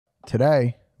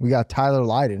today we got Tyler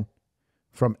Lydon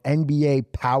from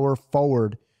NBA power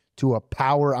forward to a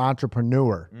power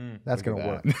entrepreneur. That's going to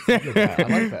work. I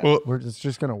like that. Well, it's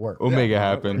just going to work. We'll make it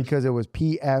happen. Because it was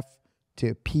PF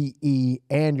to PE,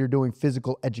 and you're doing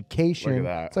physical education. Look at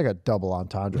that. It's like a double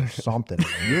entendre or something.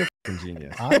 You're a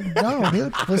genius. I know.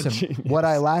 Dude. Listen, Genius. what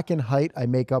I lack in height, I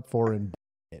make up for in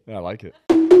Yeah, I like it.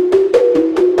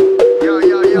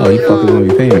 Oh, you fucking want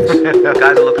to be famous.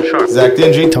 Guys are looking sharp. Zach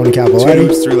Dingee, Tony Two Cappelletti.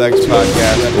 Dudes, Three Legs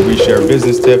podcast, where we share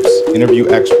business tips, interview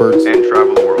experts. And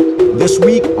travel the world. This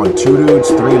week on Two Dudes,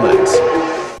 Three Legs.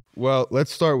 Well,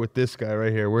 let's start with this guy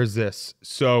right here. Where's this?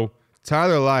 So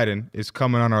Tyler Lydon is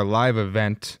coming on our live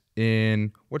event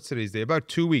in, what's today's day? About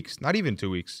 2 weeks. Not even 2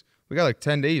 weeks. We got like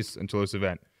 10 days until this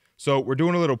event. So we're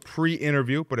doing a little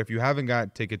pre-interview, but if you haven't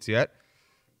got tickets yet,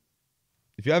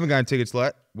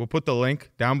 we'll put the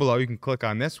link down below. You can click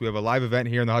on this. We have a live event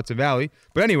here in the Hudson Valley.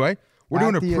 But anyway, we're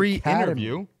doing a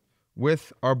pre-interview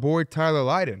with our boy Tyler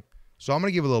Lydon. So I'm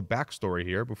going to give a little backstory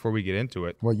here before we get into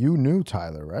it. Well, you knew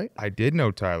Tyler, right? I did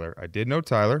know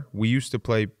Tyler. We used to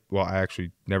play, well, I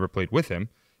actually never played with him.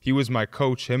 He was my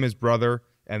coach, him, his brother,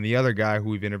 and the other guy who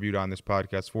we've interviewed on this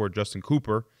podcast for, Justin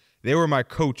Cooper. They were my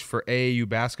coach for AAU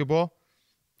basketball.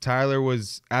 Tyler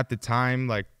was, at the time,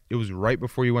 like, it was right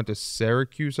before you went to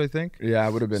Syracuse, I think. Yeah, I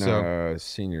would have been a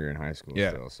senior in high school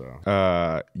still.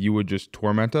 So you would just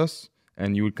torment us,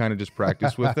 and you would kind of just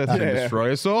practice with us and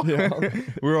destroy us all. Yeah.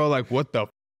 We were all like, what the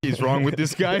is wrong with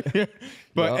this guy?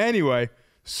 But anyway,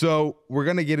 so we're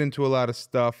going to get into a lot of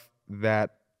stuff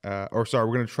that, we're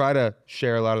going to try to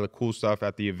share a lot of the cool stuff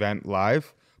at the event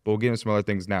live, but we'll get into some other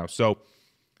things now. So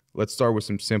let's start with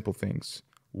some simple things.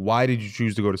 Why did you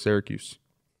choose to go to Syracuse?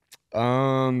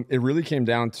 It really came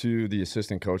down to the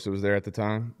assistant coach that was there at the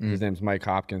time. His name's Mike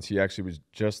Hopkins. He actually was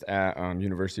just at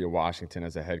University of Washington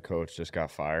as a head coach, just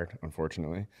got fired,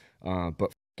 unfortunately.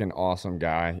 But fucking awesome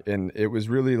guy. And it was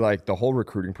really like the whole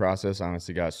recruiting process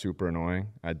honestly got super annoying.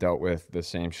 I dealt with the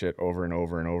same shit over and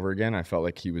over and over again. I felt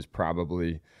like he was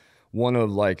probably one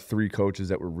of like 3 coaches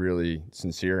that were really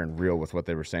sincere and real with what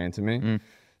they were saying to me.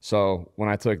 So when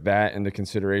I took that into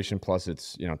consideration, plus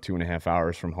it's 2.5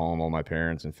 hours from home, all my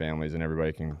parents and families and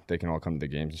everybody can all come to the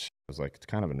games. And shit, I was like, it's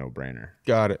kind of a no-brainer.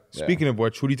 Got it. Yeah. Speaking of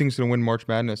which, who do you think is going to win March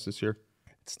Madness this year?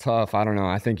 It's tough. I don't know.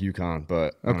 I think UConn,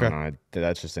 but Okay. I don't know.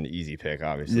 That's just an easy pick,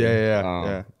 obviously.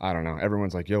 Yeah. I don't know.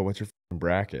 Everyone's like, yo, what's your fucking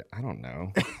bracket? I don't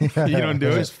know. You don't do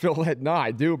it? Just fill it. No,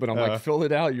 I do, but I'm like, fill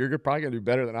it out. You're probably going to do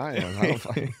better than I am. I don't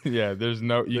fucking, Yeah,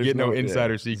 you get no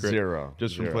insider secret. Zero.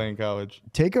 Just from playing college.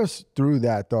 Take us through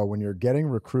that, though, when you're getting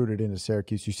recruited into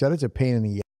Syracuse. You said it's a pain in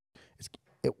the ass.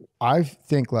 I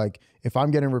think, like, if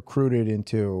I'm getting recruited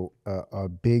into a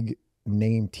big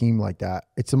name team like that,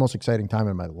 it's the most exciting time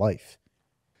in my life.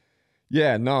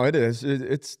 Yeah, no, it is.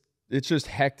 It's just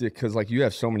hectic because, like, you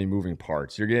have so many moving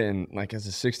parts. You're getting, like, as a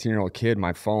 16-year-old kid,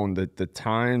 my phone, the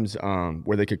times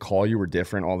where they could call you were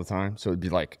different all the time. So it'd be,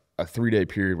 like, a 3-day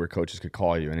period where coaches could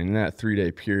call you. And in that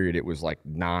 3-day period, it was, like,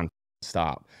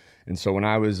 non-stop. And so when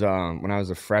I was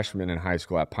a freshman in high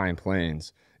school at Pine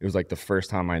Plains, it was, like, the first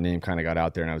time my name kind of got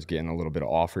out there and I was getting a little bit of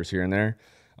offers here and there.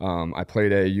 I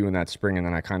played AAU in that spring, and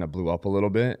then I kind of blew up a little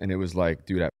bit. And it was like,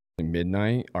 dude, at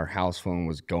midnight, our house phone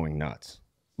was going nuts,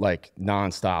 like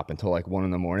nonstop until like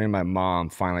 1 a.m. My mom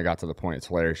finally got to the point. It's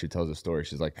hilarious. She tells a story.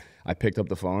 She's like, I picked up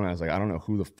the phone. And I was like, I don't know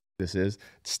who the this is.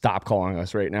 Stop calling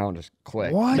us right now and just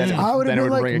click. What? I would have been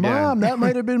like, Mom, that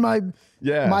might have been my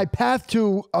my path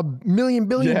to $1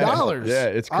 billion. Yeah,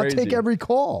 it's crazy. I'll take every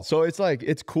call. So it's like,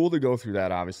 it's cool to go through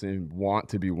that, obviously, and want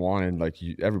to be wanted. Like,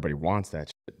 everybody wants that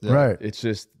shit. Right. It's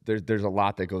just, there's a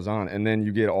lot that goes on. And then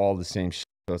you get all the same shit.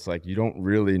 So it's like, you don't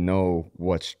really know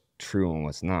what's true and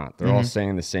what's not. They're all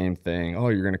saying the same thing. Oh,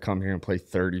 you're going to come here and play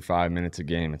 35 minutes a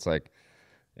game. It's like,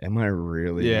 am I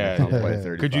really going to come play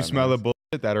 35 Could you smell minutes? the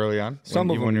bullshit that early on?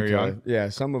 Some of them when you you're could. young? Yeah,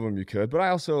 some of them you could. But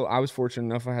I was fortunate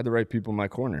enough I had the right people in my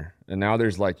corner. And now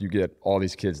there's like, you get all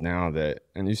these kids now that,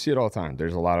 and you see it all the time.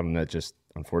 There's a lot of them that just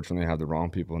unfortunately have the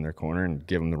wrong people in their corner and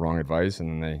give them the wrong advice.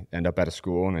 And then they end up at a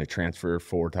school and they transfer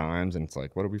 4 times. And it's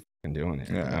like, what are we fucking doing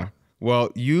here? Yeah. You know?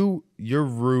 Well, you're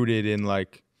rooted in,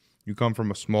 like, you come from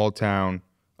a small town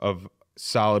of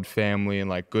solid family and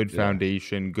like good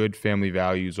foundation, good family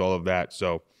values, all of that.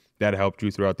 So that helped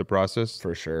you throughout the process?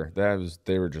 For sure.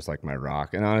 They were just like my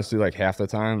rock. And honestly, like half the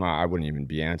time I wouldn't even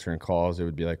be answering calls. It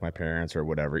would be like my parents or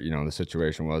whatever, the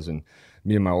situation was. And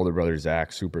me and my older brother,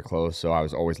 Zach, super close. So I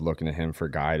was always looking to him for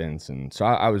guidance. And so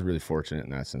I was really fortunate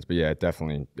in that sense. But yeah,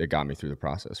 it got me through the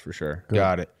process for sure. Good.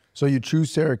 Got it. So you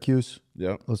choose Syracuse.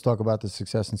 Yep. Let's talk about the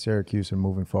success in Syracuse and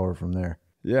moving forward from there.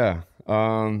 Yeah.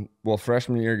 Well,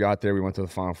 freshman year got there, we went to the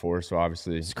Final Four. So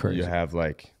obviously you have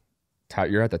like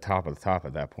you're at the top of the top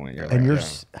at that point. You're And like, you're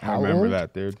I how remember old?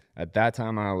 that, dude. at that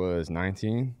time I was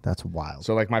 19. That's wild.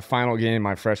 So like my final game,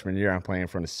 my freshman year, I'm playing in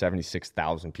front of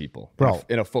 76,000 people, Bro,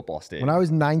 in a football stadium. When I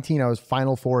was 19, I was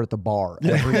Final Four at the bar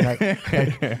every night.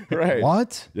 Like, Right.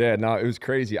 what? Yeah, no, it was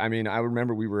crazy. I mean, I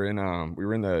remember we were in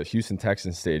the Houston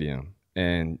Texans stadium,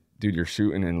 and dude, you're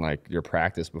shooting in like your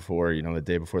practice before, the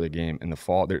day before the game. In the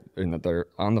fall, they're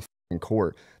on the fucking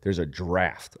court. There's a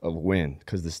draft of wind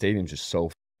because the stadium's just so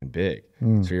fucking big.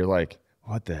 So you're like,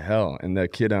 what the hell? And the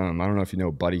kid, I don't know if you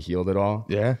know Buddy Hield at all.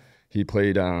 Yeah. He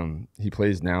played. He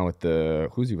plays now with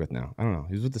who's he with now? I don't know.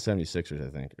 He's with the 76ers,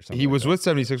 I think, or something. He was like with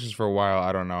 76ers for a while.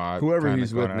 I don't know. whoever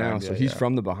he's with now. So he's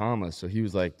from the Bahamas. So he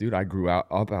was like, dude, I grew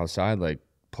up outside, like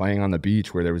playing on the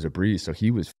beach where there was a breeze. So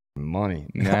he was money.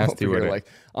 Nasty with it. Like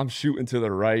I'm shooting to the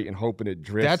right and hoping it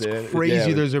drifts. That's in. crazy.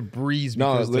 Yeah, There's a breeze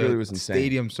No, it because literally the was insane.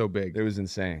 stadium's so big. It was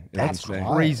insane. It was That's insane.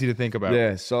 wild. Crazy to think about.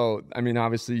 Yeah. So I mean,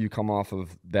 obviously, you come off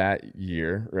of that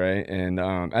year, right? And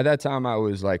at that time, I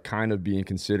was like kind of being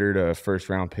considered a first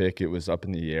round pick. It was up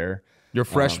in the air. Your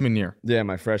freshman year. Yeah,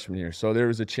 my freshman year. So there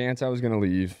was a chance I was going to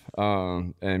leave.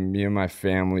 And me and my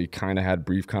family kind of had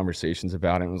brief conversations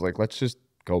about it. And was like, let's just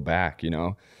go back,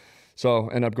 So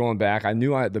ended up going back. I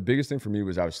knew the biggest thing for me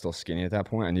was I was still skinny at that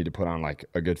point. I needed to put on like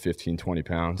a good 15, 20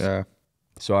 pounds. Yeah.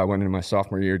 So I went into my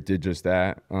sophomore year, did just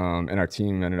that. And our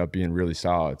team ended up being really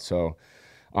solid. So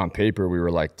on paper, we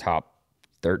were like top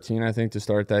 13, I think, to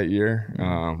start that year,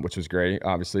 which was great,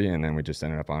 obviously. And then we just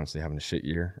ended up honestly having a shit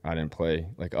year. I didn't play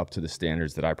like up to the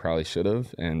standards that I probably should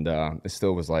have. And it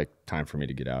still was like time for me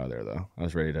to get out of there, though. I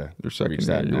was ready to reach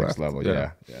that next level.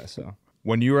 Yeah. So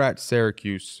When you were at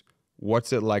Syracuse,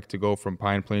 what's it like to go from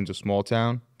Pine Plains, a small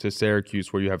town, to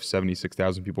Syracuse where you have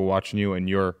 76,000 people watching you and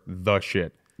you're the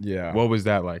shit? yeah. What was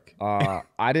that like?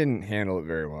 I didn't handle it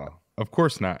very well. Of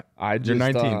course not. You're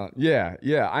 19.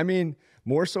 Yeah. I mean,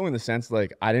 more so in the sense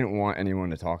like I didn't want anyone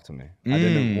to talk to me. I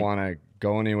didn't want to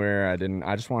go anywhere.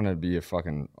 I just wanted to be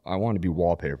I wanted to be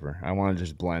wallpaper. I wanted to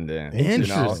just blend in.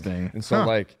 Interesting. And so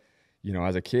like,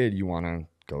 as a kid, you want to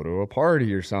go to a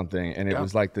party or something. And it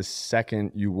was like the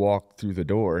second you walk through the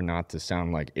door, not to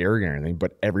sound like arrogant or anything,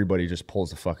 but everybody just pulls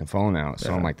the fucking phone out.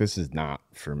 So I'm like, this is not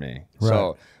for me. Right.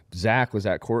 So Zach was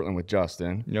at Cortland with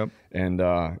Justin. Yep. And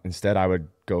instead I would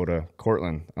go to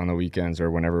Cortland on the weekends or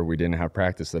whenever we didn't have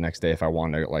practice the next day if I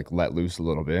wanted to like let loose a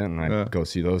little bit, and I'd go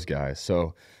see those guys.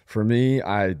 So for me,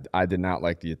 I did not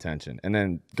like the attention. And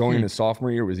then going into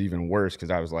sophomore year was even worse because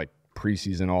I was like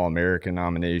preseason All-American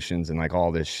nominations and like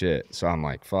all this shit. So I'm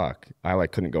like, fuck, I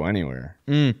like couldn't go anywhere.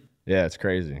 Yeah, it's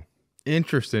crazy.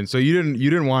 Interesting. So you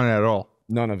didn't want it at all?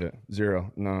 None of it.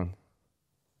 Zero. None.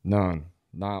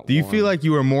 Not Do you one. feel like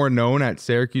you were more known at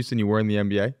Syracuse than you were in the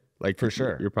NBA? Like For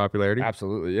sure. Your popularity?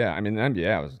 Absolutely, yeah. I mean, the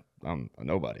NBA, I'm a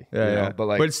nobody. Yeah. But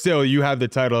like, but still, you have the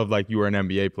title of like you were an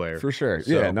NBA player. for sure.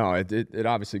 So- Yeah, no, it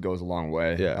obviously goes a long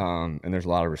way. Yeah. And there's a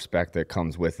lot of respect that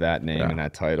comes with that name and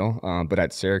that title. But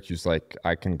at Syracuse, like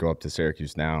I can go up to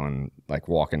Syracuse now and like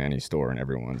walk in any store and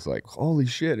everyone's like, holy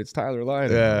shit, it's Tyler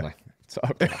Lydon. Yeah. I'm like, what's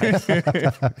up, guys?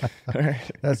 All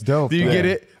right. That's dope. Do you man. get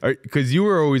it? Because you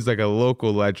were always like a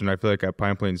local legend, I feel like, at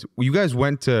Pine Plains. You guys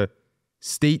went to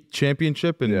state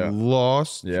championship and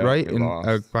lost, Yeah, right? we In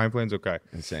lost. Pine Plains? Okay.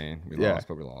 Insane. We Yeah. lost,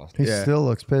 but we lost. He Yeah. still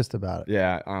looks pissed about it.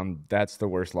 Yeah, that's the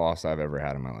worst loss I've ever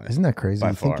had in my life. Isn't that crazy? By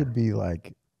You think far. it'd be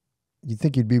like, you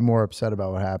think you'd be more upset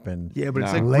about what happened. Yeah, but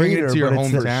it's Nah. like bringing Later, it to your but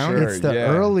it's the- hometown. Sure. It's the yeah.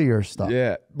 earlier stuff.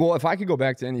 Yeah. Well, if I could go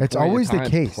back to any It's point in always the time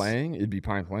case. playing, it'd be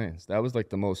Pine Plains. That was like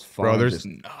the most fun. Bro, there's just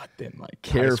nothing like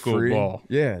high school carefree ball.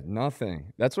 Yeah,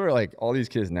 nothing. That's where like all these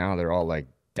kids now, they're all like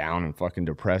down and fucking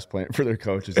depressed playing for their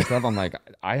coaches and stuff. I'm like,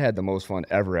 I had the most fun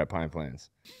ever at Pine Plains.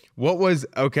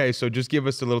 Okay, so just give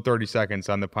us a little 30 seconds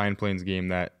on the Pine Plains game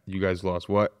that you guys lost.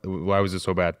 Why was it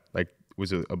so bad? Like,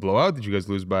 was it a blowout? Did you guys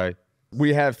lose by?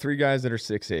 We have three guys that are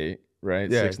 6'8", right?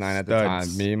 Yeah, 6'9" at the studs.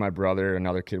 time. Me, my brother,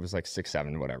 another kid was like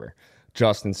 6'7", whatever.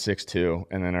 Justin 6'2",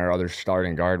 and then our other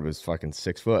starting guard was fucking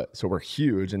 6 foot. So we're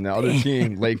huge. And the other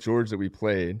team, Lake George, that we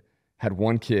played, had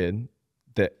one kid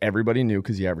that everybody knew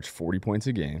because he averaged 40 points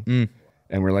a game.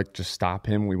 And we're like, just stop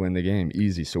him. We win the game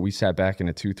easy. So we sat back in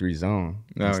a 2-3 zone.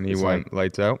 No, and he It's went like,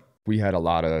 lights out. we had a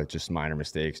lot of just minor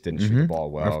mistakes. Didn't shoot the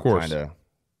ball well. Of course.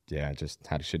 Just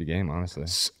had a shitty game, honestly.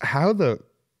 How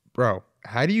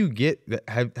do you get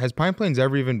that? Has Pine Plains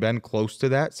ever even been close to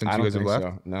that since I you don't guys have think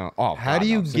left? so. No. Oh, How God, do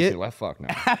you no. Since get- he left? Fuck no.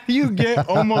 How do you get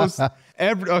almost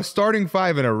a starting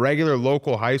five in a regular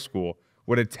local high school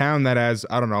with a town that has,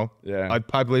 I don't know, Yeah. a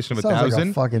population of Sounds like a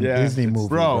 1,000? fucking Yeah, Disney it's- movie,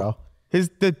 Bro, bro.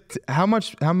 how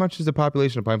much is the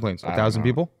population of Pine Plains? I don't 1,000 know.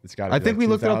 people? It's got. I think we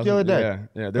looked it up the other day.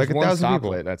 Yeah. There's Like one 1,000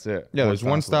 people. stoplight. That's it. Yeah, there's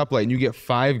one stoplight, and you get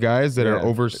 5 guys that are Yeah.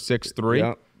 over 6'3".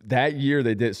 Yep. that year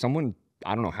they did someone.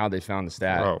 I don't know how they found the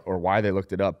stat or why they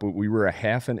looked it up, but we were a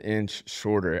half an inch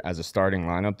shorter as a starting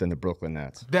lineup than the Brooklyn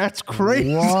Nets. That's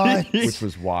crazy. What? Which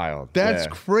was wild. That's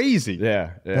crazy.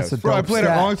 Yeah. That's a Bro, I dope played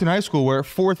stat. at Arlington High School where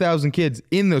 4,000 kids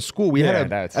in the school. We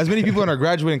had as many people in our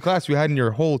graduating class we had in your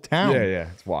whole town.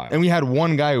 Yeah. It's wild. And we had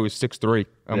one guy who was 6'3"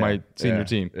 on my senior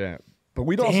team. Yeah. But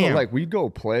we'd also we'd go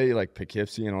play like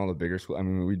Poughkeepsie and all the bigger schools. I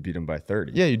mean, we'd beat them by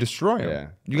 30. Yeah, you destroy them. Yeah.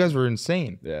 You guys were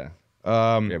insane. Yeah.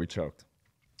 We choked.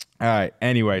 All right.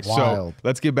 Anyway, so Wild.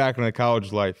 let's get back into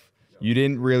college life. You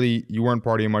weren't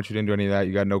partying much. You didn't do any of that.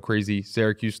 You got no crazy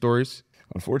Syracuse stories?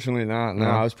 Unfortunately not. No,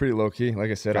 I was pretty low key.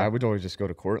 Like I said, I would always just go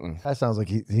to Cortland. That sounds like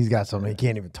he's got something he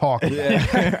can't even talk about.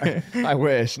 Yeah. I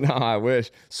wish. No, I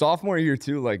wish. Sophomore year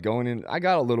too, like going in, I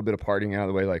got a little bit of partying out of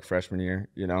the way like freshman year,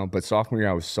 but sophomore year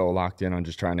I was so locked in on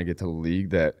just trying to get to the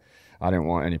league that I didn't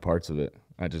want any parts of it.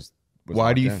 I just was Why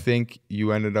locked do you in. think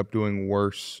you ended up doing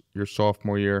worse your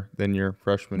sophomore year than your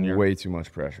freshman year? Way too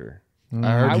much pressure.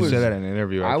 I heard you say that in an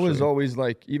interview. I was actually. always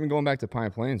like, even going back to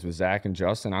Pine Plains with Zach and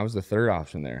Justin, I was the third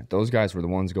option there. Those guys were the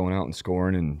ones going out and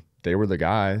scoring, and they were the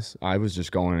guys. I was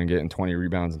just going and getting 20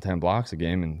 rebounds and 10 blocks a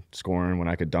game and scoring when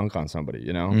I could dunk on somebody,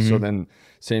 So then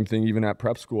same thing, even at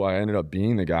prep school, I ended up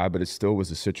being the guy, but it still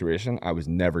was a situation I was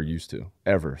never used to,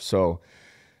 ever. So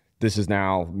this is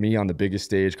now me on the biggest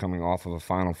stage coming off of a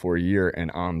Final Four year,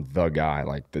 and I'm the guy.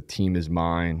 Like, the team is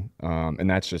mine. And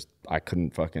that's just, I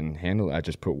couldn't fucking handle it. I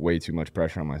just put way too much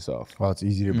pressure on myself. Well, it's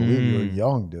easy to believe you were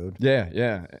young, dude.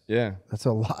 Yeah. That's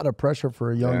a lot of pressure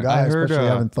for a young Yeah. guy, I heard, especially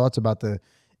having thoughts about the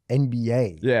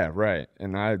NBA. Yeah, right.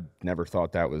 And I never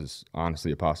thought that was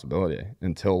honestly a possibility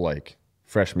until like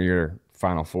freshman year,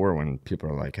 Final Four, when people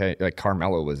are like, hey, like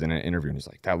Carmelo was in an interview and he's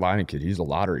like, that Lydon kid, he's a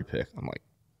lottery pick. I'm like,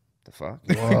 the fuck?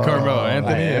 Carmelo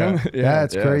Anthony.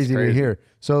 That's crazy to hear.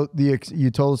 So you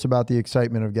told us about the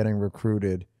excitement of getting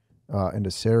recruited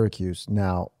into Syracuse.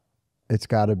 Now, it's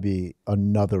got to be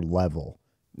another level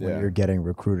when you're getting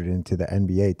recruited into the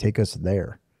NBA. Take us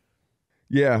there.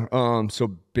 Yeah.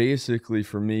 So basically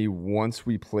for me, once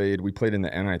we played in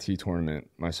the NIT tournament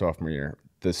my sophomore year.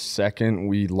 The second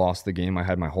we lost the game, I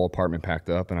had my whole apartment packed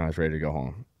up and I was ready to go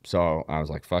home. So I was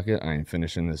like, fuck it, I ain't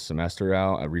finishing this semester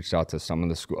out. I reached out to some of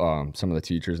the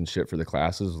teachers and shit for the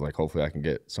classes. Like, hopefully I can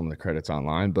get some of the credits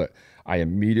online. But I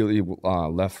immediately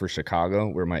left for Chicago,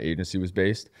 where my agency was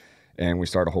based, and we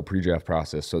start a whole pre-draft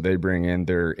process. So they bring in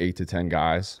their 8 to 10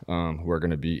 guys who are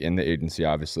going to be in the agency,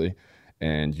 obviously,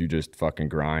 and you just fucking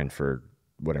grind for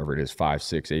whatever it is, 5,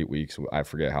 6, 8 weeks. I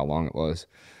forget how long it was.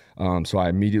 So I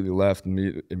immediately left,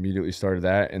 immediately started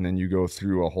that. And then you go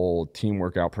through a whole team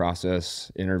workout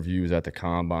process, interviews at the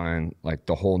combine, like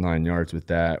the whole 9 yards with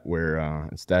that, where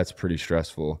that's pretty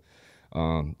stressful.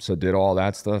 So did all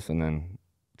that stuff, and then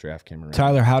draft came around.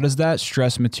 Tyler, how does that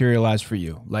stress materialize for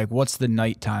you? Like, what's the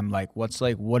nighttime like?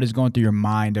 What is going through your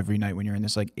mind every night when you're in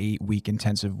this like 8-week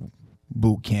intensive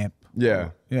boot camp? Yeah.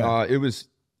 It was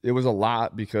a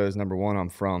lot because, number one, I'm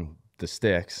from the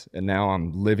sticks, and now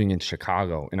I'm living in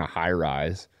Chicago in a high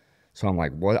rise. So I'm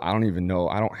like, what? I don't even know.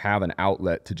 I don't have an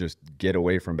outlet to just get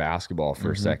away from basketball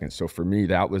for a second. So for me,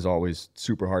 that was always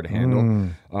super hard to handle.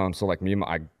 So like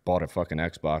I bought a fucking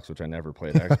Xbox, which I never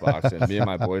played Xbox, and me and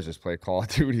my boys just played Call of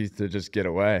Duty to just get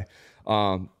away.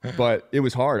 But it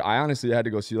was hard. I honestly had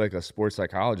to go see like a sports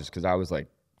psychologist because I was like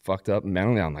fucked up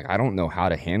mentally. I'm like, I don't know how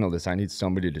to handle this. I need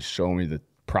somebody to show me the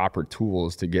proper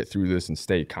tools to get through this and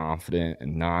stay confident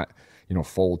and not,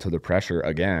 fold to the pressure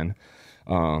again.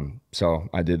 So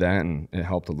I did that, and it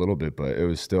helped a little bit, but it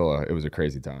was still it was a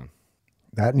crazy time.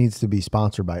 That needs to be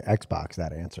sponsored by Xbox,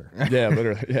 that answer. Yeah,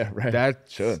 literally. Yeah, right. That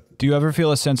should. Do you ever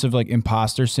feel a sense of like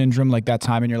imposter syndrome, like that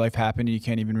time in your life happened and you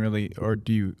can't even really, or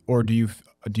do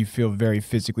you feel very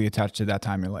physically attached to that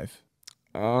time in your life?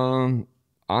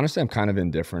 Honestly, I'm kind of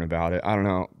indifferent about it. I don't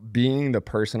know. Being the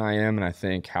person I am, and I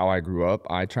think how I grew up,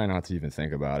 I try not to even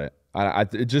think about it.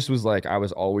 It just was like I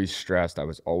was always stressed. I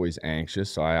was always anxious.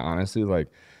 So I honestly, like,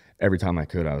 every time I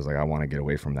could, I was like, I want to get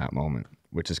away from that moment,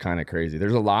 which is kind of crazy.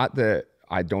 There's a lot that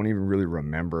I don't even really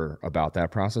remember about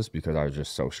that process because I was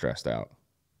just so stressed out.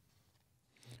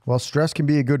 Well, stress can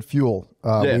be a good fuel.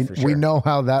 For sure. We know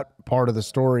how that part of the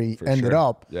story ended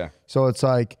up. Yeah. So it's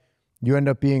like you end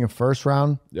up being a first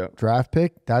round draft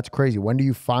pick. That's crazy. When do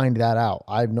you find that out?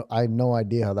 I have no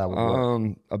idea how that would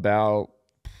work. About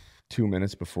 2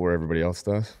 minutes before everybody else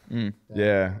does.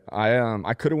 Yeah.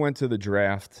 I could have went to the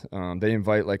draft. They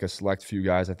invite like a select few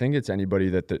guys. I think it's anybody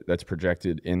that's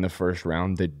projected in the first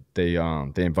round. They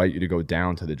invite you to go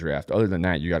down to the draft. Other than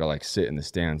that, you got to like sit in the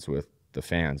stands with the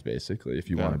fans basically if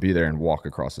you want to be there and walk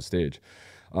across the stage.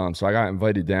 So I got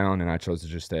invited down, and I chose to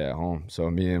just stay at home. So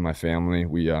me and my family,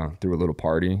 we threw a little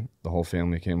party. The whole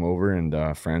family came over,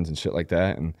 and friends and shit like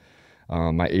that. And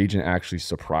my agent actually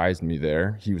surprised me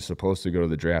there. He was supposed to go to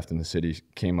the draft in the city,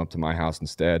 came up to my house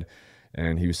instead.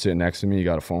 And he was sitting next to me. He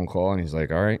got a phone call, and he's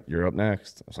like, "All right, you're up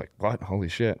next." I was like, "What? Holy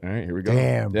shit! All right, here we go."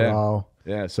 Damn, yeah. bro.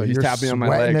 Yeah. So he's you're tapping on my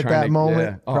sweating leg, at that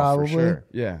moment, Oh, probably. for sure.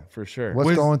 Yeah, for sure.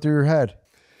 What's going through your head?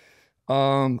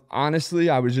 Honestly,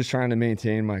 I was just trying to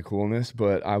maintain my coolness,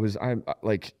 but I'm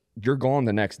like, you're going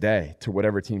the next day to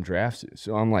whatever team drafts you.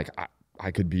 So I'm like,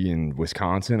 I could be in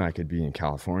Wisconsin, I could be in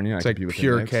California. It's I like could be with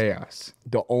pure the Knicks. chaos.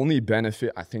 The only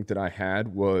benefit I think that I had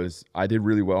was I did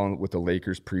really well with the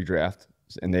Lakers pre-draft,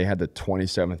 and they had the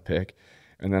 27th pick.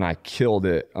 And then I killed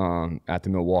it at the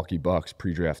Milwaukee Bucks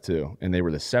pre-draft too, and they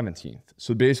were the 17th.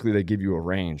 So basically, they give you a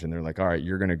range, and they're like, "All right,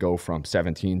 you're going to go from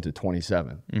 17 to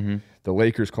 27." The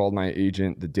Lakers called my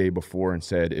agent the day before and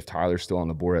said, "If Tyler's still on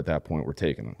the board at that point, we're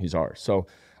taking him. He's ours." So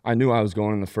I knew I was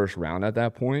going in the first round at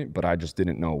that point, but I just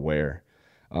didn't know where.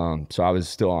 So I was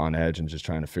still on edge and just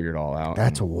trying to figure it all out.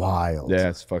 That's wild. Yeah,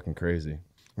 it's fucking crazy.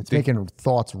 It's making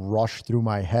thoughts rush through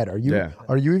my head. Are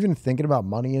you even thinking about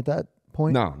money at that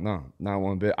point? No, not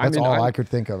one bit. That's all I could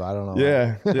think of. I don't know.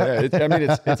 Yeah. I mean,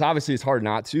 it's obviously it's hard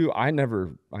not to. I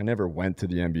never went to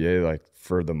the NBA like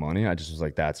for the money. I just was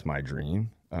like, that's my dream.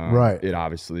 Right. It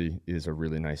obviously is a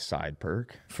really nice side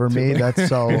perk. For me, that's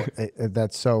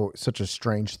such a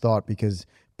strange thought because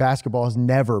basketball has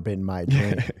never been my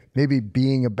dream. Maybe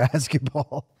being a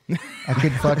basketball, I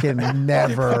could fucking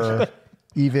never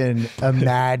even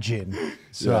imagine.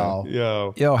 So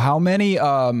Yo, how many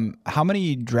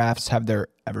drafts have there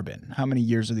ever been? How many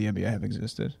years of the NBA have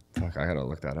existed? Fuck, I gotta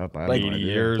look that up. I have Like no 80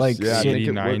 idea. years, Like, like yeah,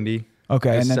 80, 90.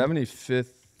 Okay, The and then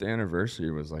 75th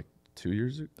anniversary was like 2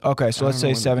 years ago. okay, so let's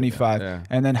say 75. Yeah.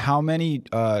 And then how many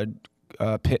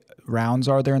rounds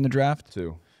are there in the draft?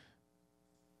 2.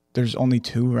 There's only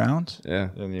 2 rounds? Yeah.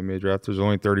 In the NBA draft, there's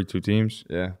only 32 teams.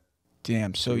 Yeah.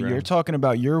 Damn, so 2 you're rounds. talking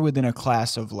about you're within a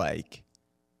class of like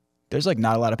there's like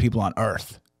not a lot of people on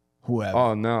earth who have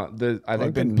Oh no, I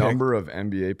think the been number of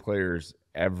NBA players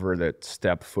ever that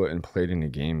stepped foot and played in the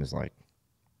game is like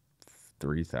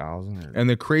 3,000. And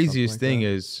the craziest like thing that.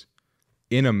 is,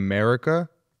 in America,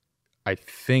 I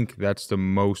think that's the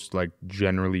most like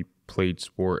generally played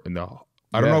sport in the.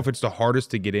 I don't Yeah. know if it's the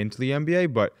hardest to get into the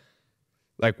NBA, but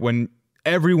like when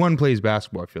everyone plays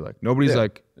basketball, I feel like nobody's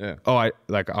like, Yeah. oh,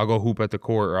 I'll go hoop at the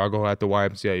court or I'll go at the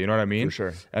YMCA. You know what I mean? For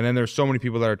sure. And then there's so many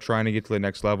people that are trying to get to the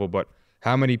next level, but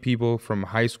how many people from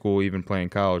high school even play in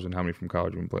college, and how many from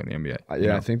college even play in the NBA? You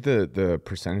know? I think the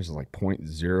percentage is like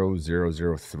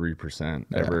 0.0003%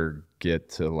 ever get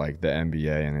to like the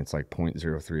NBA, and it's like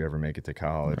 0.03 ever make it to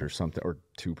college or something, or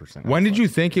 2%. When did you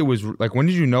think it was like? When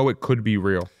did you know it could be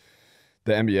real?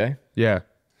 The NBA? Yeah,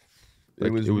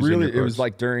 It was in really, your it was course.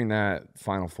 like during that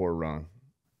Final Four run.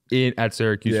 At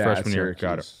Syracuse At freshman year.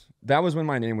 Got it. Syracuse. That was when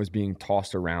my name was being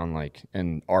tossed around, like,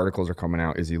 and articles are coming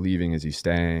out. Is he leaving? Is he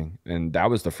staying? And that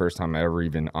was the first time I ever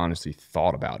even honestly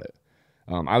thought about it.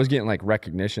 I was getting like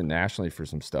recognition nationally for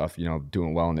some stuff, you know,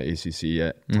 doing well in the ACC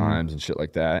at times and shit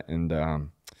like that. And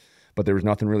but there was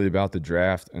nothing really about the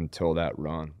draft until that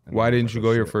run. And Why I was didn't like, you oh,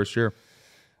 go your shit. first year?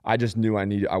 I just knew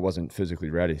I wasn't physically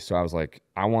ready. So I was like,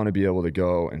 I want to be able to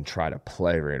go and try to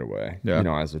play right away, Yeah. you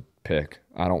know, as a pick.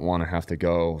 I don't want to have to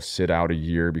go sit out a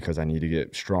year because I need to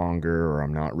get stronger or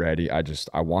I'm not ready. I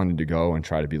wanted to go and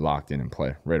try to be locked in and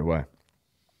play right away,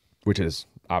 which is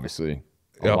obviously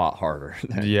a Yep. lot harder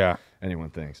than Yeah. anyone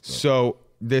thinks. But. So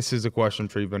this is a question I'm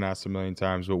sure you've been asked a million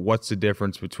times, but what's the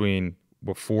difference between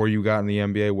before you got in the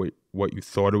NBA, what you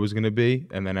thought it was going to be,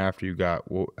 and then after you got,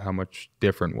 how much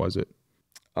different was it?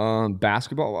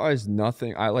 Basketball wise,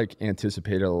 nothing. I like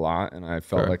anticipated a lot, and I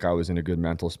felt like I was in a good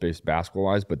mental space basketball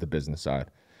wise, but the business side,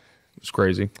 It's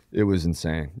crazy. it was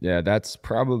insane. Yeah, that's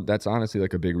honestly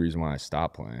like a big reason why I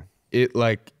stopped playing.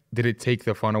 Did it take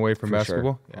the fun away from For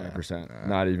basketball? sure. 100%.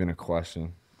 Not even a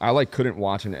question. I like couldn't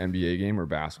watch an NBA game or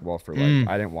basketball for like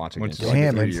I didn't watch it until like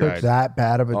damn, 3 it years. took that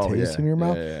bad of a Oh, taste yeah. in your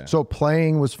mouth. Yeah, yeah. So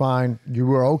playing was fine. You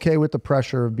were okay with the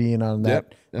pressure of being on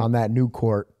that Yep. on that new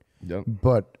court. Yep.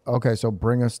 But okay, so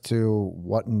bring us to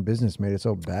what in business made it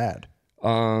so bad.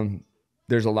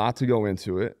 There's a lot to go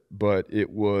into it, but it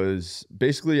was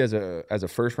basically as a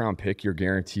first round pick, you're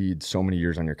guaranteed so many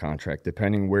years on your contract.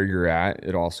 Depending where you're at,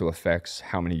 it also affects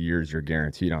how many years you're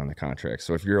guaranteed on the contract.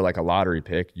 So if you're like a lottery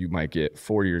pick, you might get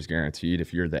 4 years guaranteed.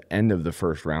 If you're the end of the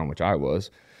first round, which I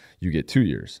was, you get 2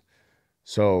 years.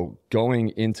 So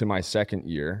going into my second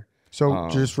year, So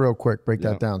just real quick, break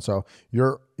that down. So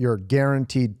you're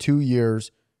guaranteed 2 years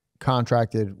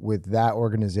contracted with that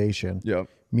organization. yep.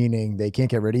 Meaning they can't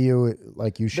get rid of you,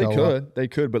 like you show up? They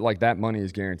could, but like that money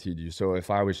is guaranteed you. So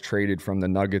if I was traded from the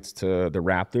Nuggets to the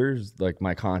Raptors, like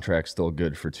my contract's still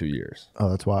good for 2 years. Oh,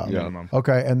 that's wild. Minimum.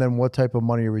 Okay, and then what type of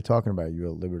money are we talking about? You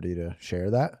at liberty to share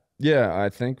that? Yeah, I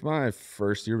think my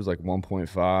first year was like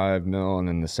 1.5 mil, and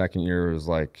then the second year was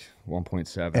like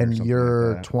 1.7. And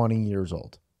you're like that. 20 years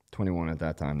old. 21 at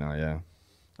that time now, yeah.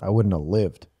 I wouldn't have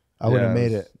lived. I would have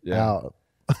made it out.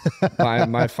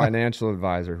 my financial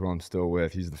advisor, who I'm still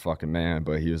with, he's the fucking man,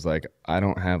 but he was like, I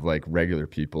don't have like regular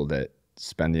people that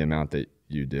spend the amount that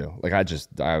you do. Like I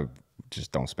just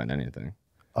don't spend anything.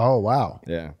 Oh, wow.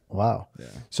 Yeah. Wow. Yeah.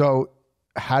 So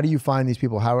how do you find these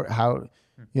people? How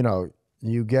you know,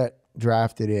 you get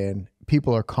drafted in,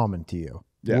 people are coming to you.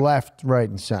 Yeah. Left, right,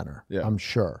 and center. Yeah. I'm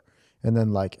sure. And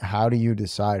then like, how do you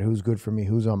decide who's good for me,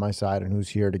 who's on my side, and who's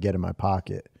here to get in my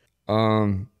pocket?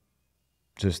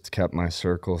 Just kept my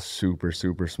circle super,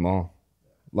 super small.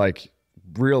 Like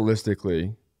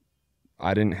realistically,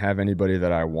 I didn't have anybody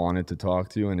that I wanted to talk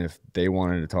to, and if they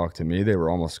wanted to talk to me, they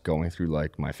were almost going through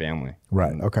like my family.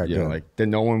 Right. And, Okay. Yeah. Good. Like then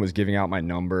no one was giving out my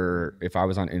number. If I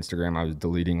was on Instagram, I was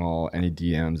deleting any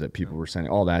DMs that people were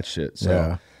sending, all that shit.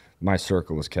 So my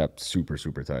circle was kept super,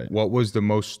 super tight. What was the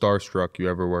most starstruck you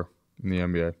ever were in the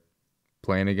NBA?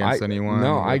 Playing against anyone?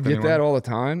 No, I with get anyone? that all the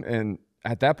time, and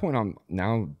at that point, I'm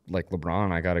now like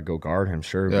LeBron. I got to go guard him,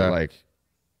 sure, Yeah. but like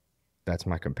that's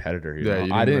my competitor. You Yeah, know?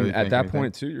 you I didn't really at think that anything.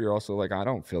 point too. You're also like, I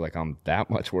don't feel like I'm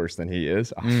that much worse than he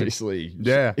is. Obviously,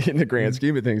 Yeah. in the grand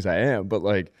scheme of things, I am. But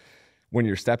like when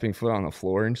you're stepping foot on the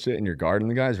floor and shit, and you're guarding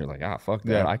the guys, you're like, fuck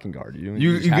that, Yeah. I can guard you. And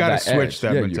You just have gotta that switch edge.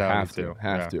 that Yeah, mentality you have too. to,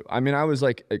 have Yeah. to. I mean, I was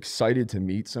like excited to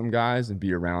meet some guys and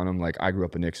be around them. Like I grew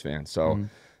up a Knicks fan, so.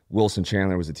 Wilson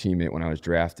Chandler was a teammate when I was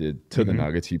drafted to the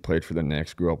Nuggets. He played for the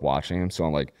Knicks, grew up watching him. So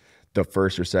I'm like, the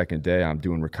first or second day I'm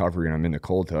doing recovery and I'm in the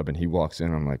cold tub and he walks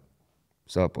in. I'm like,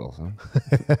 what's up, Wilson?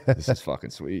 This is fucking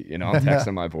sweet. You know, I'm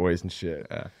texting my boys and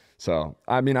shit. So,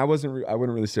 I mean, I wouldn't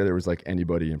really say there was like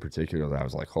anybody in particular that I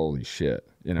was like, holy shit,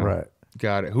 you know? Right.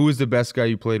 Got it. Who was the best guy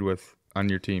you played with on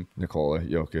your team? Nikola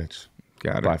Jokic.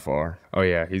 Got it. By far. Oh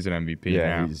yeah, he's an MVP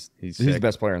Yeah, now. he's sick. the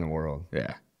best player in the world.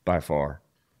 Yeah. By far.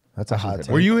 That's a hot take.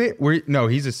 Were you? No,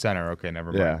 he's a center. Okay,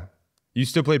 never mind. Yeah. You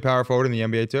still play power forward in the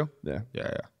NBA too? Yeah.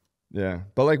 Yeah. Yeah.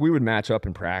 But like we would match up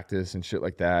in practice and shit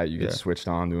like that. You get switched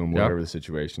on to him, whatever the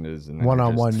situation is. And then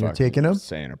One-on-one, you're taking him?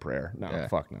 Saying a prayer. No, Yeah.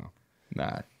 fuck no.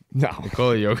 Nah. No.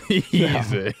 Nikola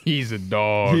Jokic, he's a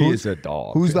dog. He is a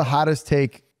dog. Who's the hottest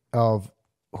take of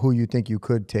who you think you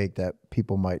could take that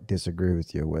people might disagree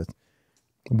with you with?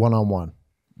 One-on-one.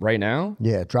 Right now?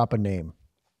 Yeah, drop a name.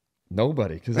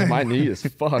 Nobody, because my knee is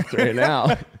fucked right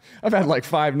now. I've had like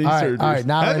 5 knee surgeries. All right.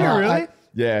 Now, Have you now, really?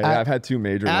 Yeah, I've had 2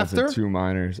 major ones After? and 2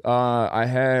 minors. I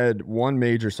had 1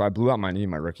 major, so I blew out my knee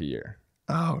my rookie year.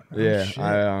 Oh, Yeah, shit.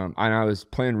 and I was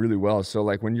playing really well. So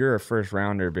like when you're a first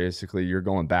rounder, basically you're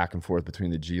going back and forth between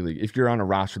the G League. If you're on a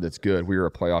roster that's good, we were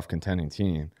a playoff contending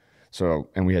team. So,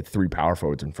 and we had 3 power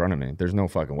forwards in front of me. There's no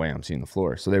fucking way I'm seeing the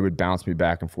floor. So they would bounce me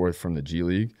back and forth from the G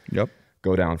League. Yep.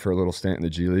 Go down for a little stint in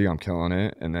the G League. I'm killing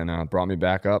it. And then brought me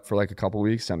back up for like a couple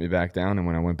weeks, sent me back down. And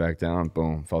when I went back down,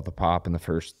 boom, felt the pop in the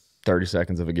first 30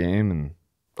 seconds of a game and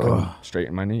couldn't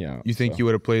straighten my knee out. You think you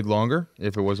would have played longer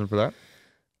if it wasn't for that?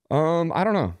 I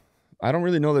don't know. I don't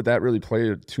really know that really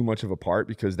played too much of a part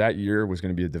because that year was going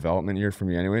to be a development year for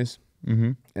me anyways.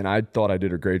 Mm-hmm. And I thought I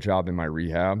did a great job in my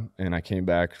rehab, and I came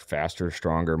back faster,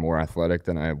 stronger, more athletic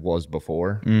than I was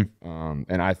before. And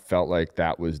I felt like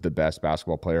that was the best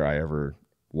basketball player I ever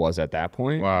was at that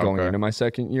point going into my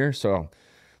second year. So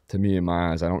to me, in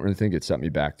my eyes, I don't really think it set me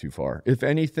back too far. If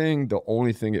anything, the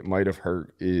only thing it might have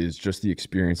hurt is just the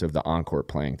experience of the on-court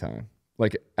playing time.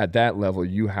 Like at that level,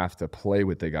 you have to play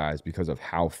with the guys because of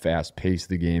how fast paced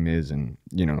the game is and,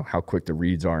 you know, how quick the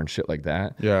reads are and shit like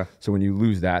that. Yeah. So when you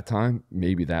lose that time,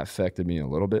 maybe that affected me a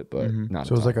little bit, but not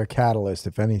So it was like a catalyst,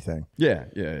 if anything. Yeah.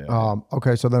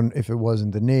 Okay, so then if it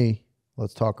wasn't the knee,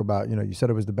 let's talk about, you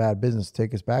said it was the bad business.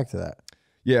 Take us back to that.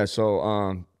 Yeah,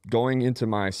 so going into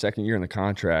my second year in the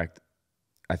contract,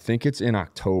 I think it's in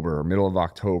October or middle of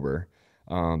October.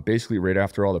 Basically, right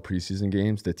after all the preseason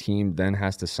games, the team then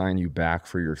has to sign you back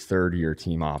for your third-year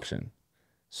team option.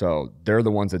 So they're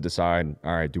the ones that decide,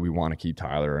 all right, do we want to keep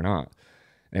Tyler or not?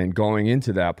 And going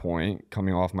into that point,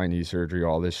 coming off my knee surgery,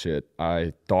 all this shit,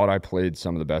 I thought I played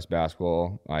some of the best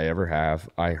basketball I ever have.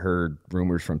 I heard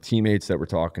rumors from teammates that were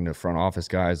talking to front office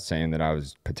guys saying that I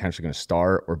was potentially going to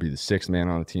start or be the 6th man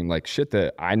on the team, like shit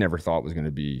that I never thought was going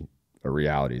to be a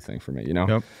reality thing for me, you know?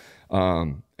 Yep.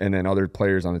 And then other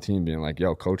players on the team being like,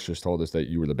 yo, coach just told us that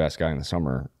you were the best guy in the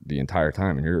summer the entire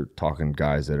time. And you're talking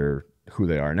guys that are who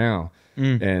they are now.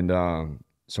 And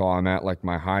So I'm at like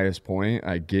my highest point.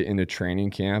 I get into training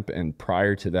camp, and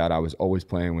prior to that, I was always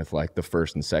playing with like the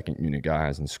first and second unit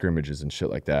guys and scrimmages and shit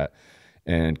like that.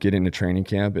 And get into training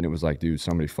camp, and it was like, dude,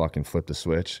 somebody fucking flipped a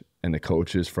switch. And the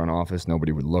coaches, front office,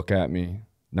 nobody would look at me.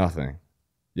 Nothing.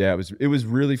 Yeah, it was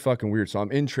really fucking weird. So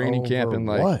I'm in training camp, and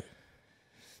like, what?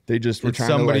 they just were It's trying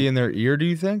somebody to like, in their ear, do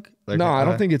you think? Like, no, I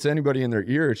don't think it's anybody in their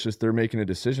ear. It's just they're making a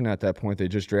decision at that point. They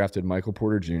just drafted Michael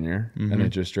Porter Jr. And they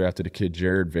just drafted a kid,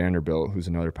 Jared Vanderbilt, who's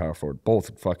another power forward.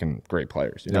 Both fucking great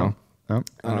players, you know? Yep.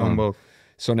 I know them both.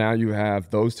 So now you have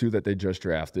those two that they just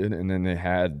drafted, and then they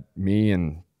had me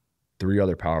and 3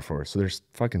 other power forwards. So there's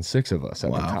fucking 6 of us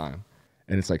at the time.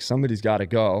 And it's like, somebody's got to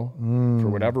go. For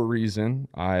whatever reason,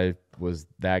 I was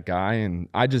that guy. And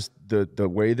I just, the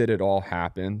way that it all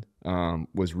happened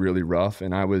was really rough.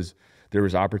 And there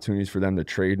was opportunities for them to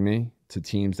trade me to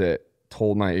teams that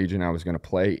told my agent I was going to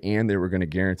play, and they were going to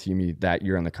guarantee me that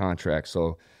year on the contract.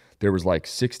 So there was like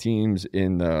 6 teams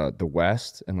in the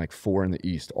West and like 4 in the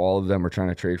East. All of them were trying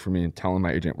to trade for me and telling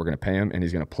my agent we're going to pay him and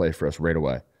he's going to play for us right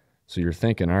away. So you're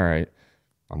thinking, all right,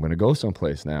 I'm going to go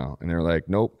someplace now. And they're like,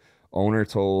 nope. Owner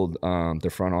told the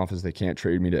front office they can't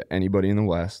trade me to anybody in the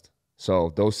West.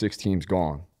 So those 6 teams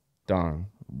gone, done.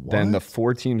 Then the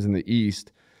 4 teams in the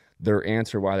East, their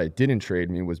answer why they didn't trade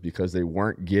me was because they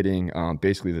weren't getting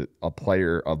basically a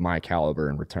player of my caliber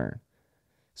in return.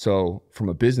 So from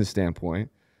a business standpoint,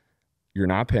 you're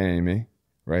not paying me,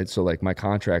 right? So like my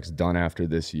contract's done after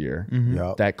this year.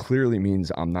 Yep. That clearly means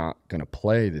I'm not going to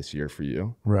play this year for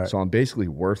you. Right. So I'm basically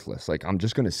worthless. Like I'm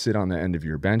just going to sit on the end of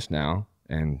your bench now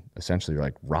and essentially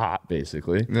like rot,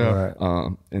 basically. Yeah.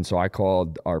 Right. And so I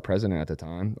called our president at the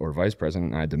time, or vice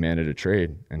president, and I demanded a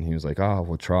trade. And he was like, oh,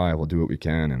 we'll try. We'll do what we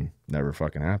can. And never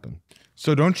fucking happened.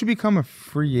 So don't you become a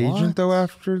free agent though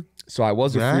after? So I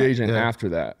was a That? free agent Yeah. after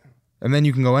that. And then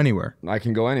you can go anywhere. I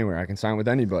can go anywhere. I can sign with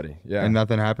anybody. Yeah. And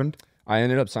nothing happened? I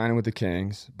ended up signing with the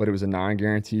Kings, but it was a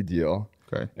non-guaranteed deal.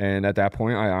 Okay. And at that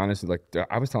point, I honestly,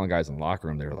 I was telling guys in the locker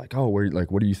room, they were like, oh,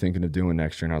 what are you thinking of doing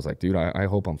next year? And I was like, dude, I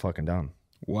hope I'm fucking done.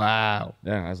 Wow.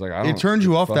 Yeah, I was like, I don't. It turned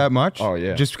you off that much? Oh,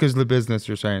 yeah. Just because of the business,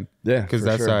 you're saying? Yeah, Because for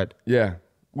that sure. side. Yeah,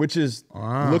 which is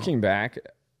Wow. looking back,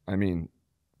 I mean,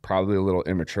 probably a little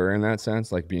immature in that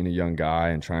sense, like being a young guy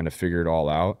and trying to figure it all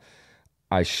out.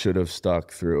 I should have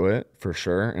stuck through it for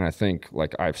sure, and I think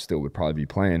like I still would probably be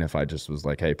playing if I just was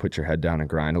like, hey, put your head down and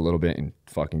grind a little bit and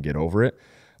fucking get over it.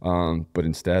 But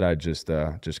instead, I just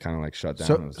kind of like shut down.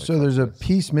 So, and was like, so fuck there's a this.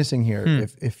 piece missing here.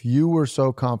 If you were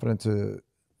so confident to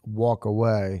walk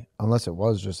away, unless it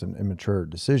was just an immature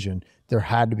decision, there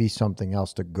had to be something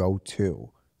else to go to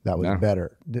that was No.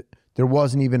 better. There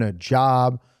wasn't even a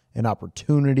job, an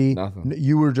opportunity. Nothing.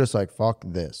 You were just like, fuck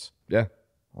this. Yeah,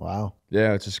 Wow.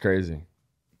 yeah, it's just crazy.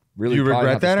 Really, Do you probably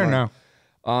regret not the that or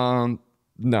smart-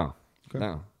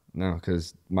 no? No,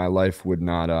 because my life would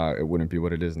not. It wouldn't be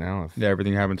what it is now. If, Yeah,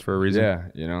 everything happens for a reason. yeah,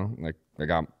 you know, like I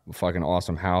got a fucking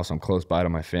awesome house. I'm close by to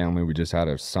my family. We just had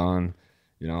a son.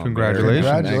 You know, I'm married. Congratulations.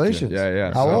 Thank you. Congratulations. Yeah,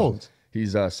 yeah. How old?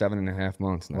 He's 7.5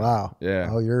 months now. Wow. Yeah.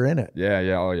 Oh, you're in it. Yeah,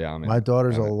 yeah. Oh, yeah. I'm in My it.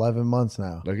 daughter's I'm in it. 11 months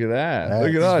now. Look at that. That's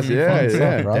Look at us. Yeah, fun yeah.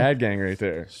 stuff, bro. Dad gang right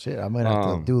there. Shit, I might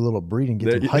have to do a little breeding,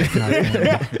 get some there- height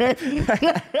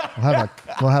now.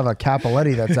 We'll have a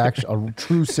Cappelletti that's actually a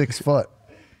true 6 foot.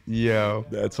 Yo.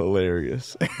 That's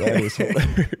hilarious. That is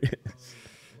hilarious.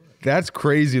 That's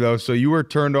crazy though. So you were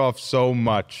turned off so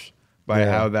much by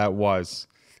Yeah. how that was.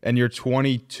 And you're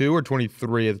 22 or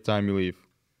 23 at the time you leave.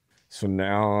 So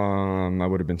now I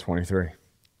would have been 23.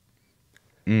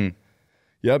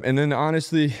 Yep. And then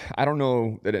honestly, I don't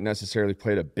know that it necessarily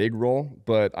played a big role,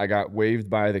 but I got waived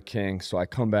by the Kings. So I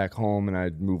come back home and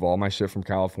I'd move all my shit from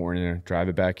California, drive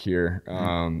it back here.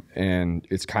 And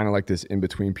it's kind of like this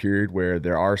in-between period where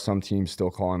there are some teams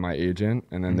still calling my agent.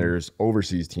 And then there's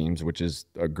overseas teams, which is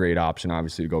a great option,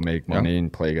 obviously, to go make money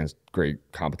and play against great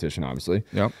competition, obviously.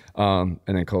 Yep. And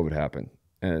then COVID happened.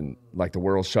 And like the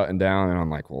world's shutting down, and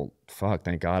I'm like, well, fuck,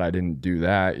 thank God I didn't do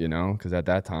that, you know, because at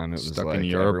that time it was Stuck like in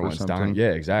Europe or everyone's something? dying. Yeah,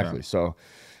 exactly. Yeah. So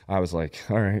I was like,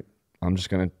 all right, I'm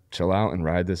just gonna chill out and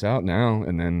ride this out now.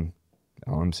 And then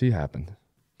LMC happened.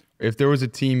 If there was a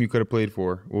team you could have played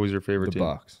for, what was your favorite The team?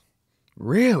 Bucks.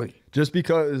 Really? Just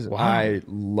because I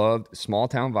loved small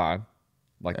town vibe,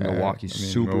 like Milwaukee's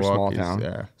super small Milwaukee's, town,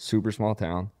 yeah. super small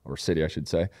town, or city, I should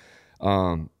say.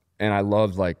 And I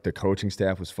loved like the coaching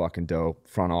staff was fucking dope.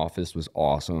 Front office was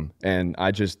awesome. And I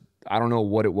don't know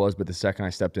what it was, but the second I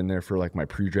stepped in there for like my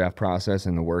pre-draft process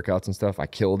and the workouts and stuff, I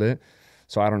killed it.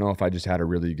 So I don't know if I just had a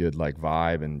really good like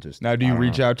vibe and just. Now, do I you don't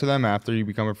reach know. out to them after you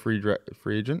become a free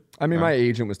agent? I mean, my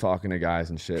agent was talking to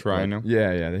guys and shit. Trying but- to?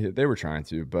 Yeah, they were trying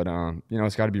to, but you know,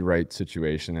 it's got to be right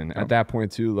situation. And at that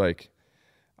point too, like,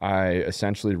 I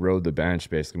essentially rode the bench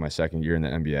basically my second year in the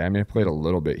NBA. I mean, I played a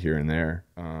little bit here and there.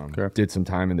 Did some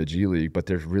time in the G League, but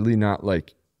there's really not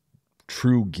like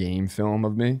true game film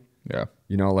of me. Yeah.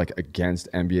 You know, like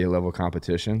against NBA level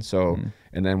competition. So,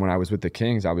 and then when I was with the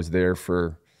Kings, I was there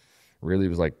for really, it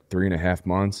was like 3.5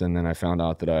 months. And then I found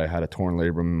out that I had a torn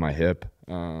labrum in my hip.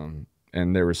 And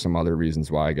there were some other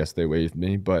reasons why I guess they waived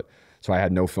me. But so I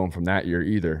had no film from that year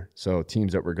either. So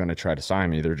teams that were going to try to sign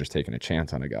me, they're just taking a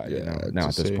chance on a guy, you know, now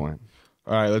at this point.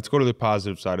 All right, let's go to the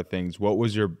positive side of things. What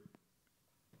was your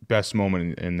best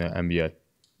moment in the NBA?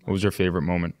 What was your favorite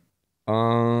moment?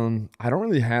 I don't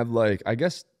really have like, I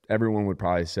guess everyone would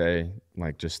probably say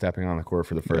like just stepping on the court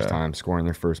for the first time, scoring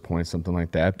their first point, something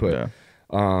like that. But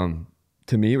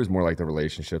to me, it was more like the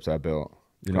relationships I built.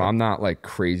 You know, I'm not like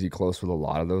crazy close with a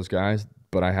lot of those guys,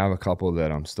 but I have a couple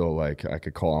that I'm still like, I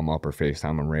could call them up or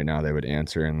FaceTime them right now. They would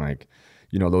answer. And like,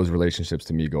 you know, those relationships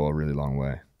to me go a really long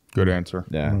way. Good answer.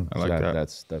 Yeah. I like that.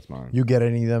 That's mine. You get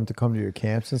any of them to come to your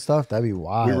camps and stuff? That'd be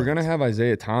wild. We were going to have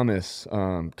Isaiah Thomas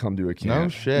come to a camp. No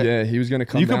shit. Yeah, he was going to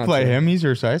come You down can play him. He's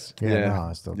your size. Yeah, no,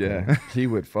 I still yeah. He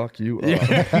would fuck you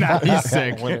up. Nah, he's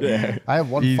sick. I have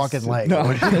one fucking leg. No.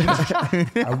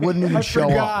 I wouldn't even show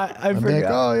up. I I'd be like,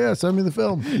 oh yeah, send me the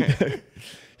film.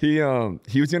 He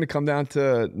was going to come down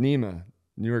to NEMA,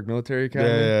 New York Military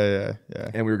Academy. Yeah.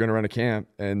 And we were going to run a camp.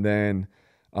 And then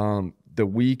the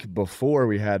week before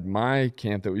we had my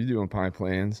camp that we do in Pine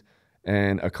Plains,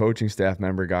 and a coaching staff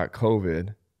member got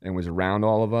COVID and was around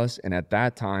all of us. And at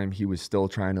that time, he was still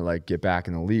trying to like get back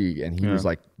in the league. And he was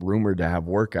like rumored to have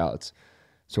workouts.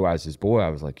 So as his boy, I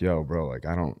was like, yo, bro, like,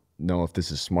 I don't know if this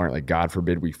is smart. Like, God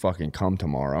forbid we fucking come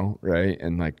tomorrow, right?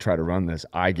 And like try to run this.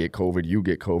 I get COVID, you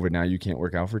get COVID. Now you can't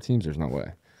work out for teams. There's no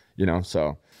way, you know?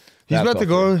 So he's about to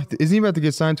go. Isn't he about to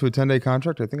get signed to a 10-day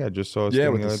contract? I think I just saw. Yeah,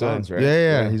 with the Suns, right?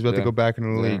 Yeah. He's about to go back into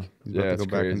the league. He's about to go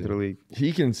back crazy. into the league.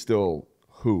 He can still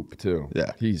hoop too.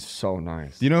 Yeah, he's so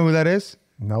nice. Do you know who that is?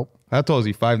 Nope. How tall is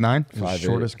he? 5'9"? He's the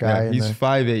shortest guy. Yeah, he's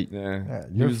 5'8". Yeah,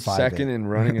 he you're was 5'8". second in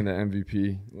running in the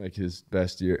MVP, like his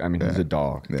best year. I mean, he's a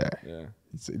dog. Yeah.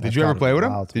 That's Did you ever gotta play be with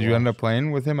him? wild to Did you watch. end up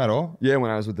playing with him at all? Yeah, when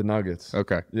I was with the Nuggets.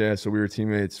 Okay. Yeah, so we were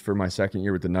teammates for my second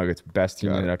year with the Nuggets. Best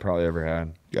teammate I probably ever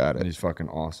had. Got it. And he's fucking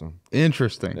awesome.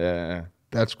 Interesting. Yeah.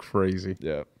 That's crazy.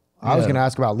 Yeah. I was going to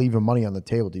ask about leaving money on the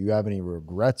table. Do you have any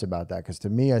regrets about that? Because to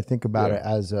me, I think about it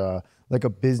as like a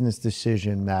business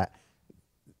decision that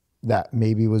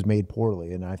maybe was made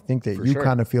poorly. And I think that you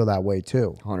kind of feel that way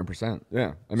too. 100%.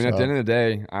 Yeah. I mean, at the end of the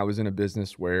day, I was in a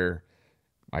business where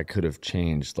I could have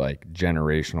changed like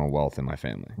generational wealth in my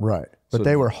family. Right. But So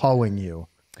they were hoeing you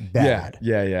bad.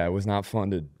 Yeah. It was not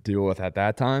fun to deal with at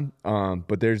that time.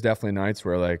 But there's definitely nights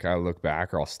where like I look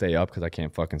back or I'll stay up because I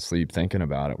can't fucking sleep thinking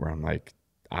about it, where I'm like,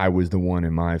 I was the one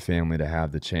in my family to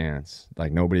have the chance,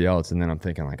 like nobody else. And then I'm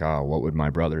thinking like, oh, what would my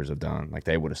brothers have done? Like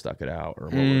they would have stuck it out, or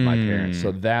what would my parents?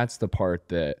 So that's the part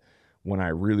that when I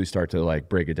really start to like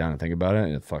break it down and think about it,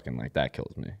 it fucking like that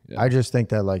kills me. Yeah. I just think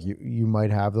that like you might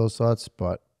have those thoughts,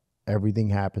 but everything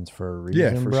happens for a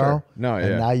reason, Yeah, for bro. sure. No, and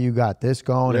yeah. now you got this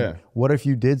going. Yeah. And what if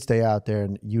you did stay out there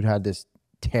and you'd had this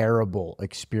terrible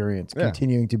experience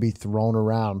continuing to be thrown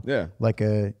around like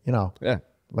a,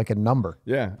 like a number.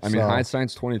 Yeah. I mean,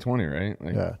 hindsight's 2020, right?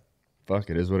 Like,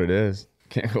 fuck, it is what it is.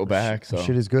 Can't go back. So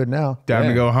Shit is good now. Time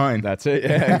to go Hind. That's it.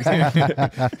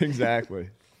 Yeah, exactly.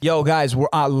 Yo, guys, we're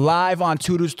live on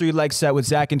 2 Dudes 3 Leg Set with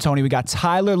Zach and Tony. We got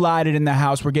Tyler Lydon in the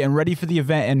house. We're getting ready for the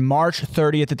event in March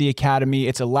 30th at the Academy.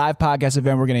 It's a live podcast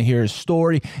event. We're going to hear his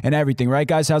story and everything. Right,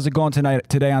 guys? How's it going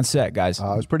today on set, guys? It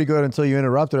was pretty good until you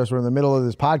interrupted us. We're in the middle of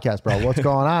this podcast, bro. What's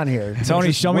going on here? Tony,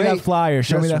 Just show me that flyer.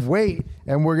 Show me that. Wait,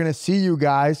 and we're going to see you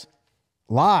guys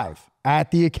live at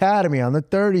the Academy on the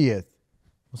 30th.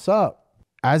 What's up?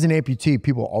 As an amputee,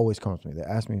 people always come up to me. They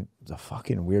ask me the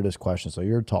fucking weirdest question. So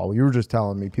you're tall. You were just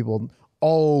telling me people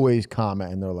always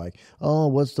comment and they're like, oh,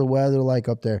 what's the weather like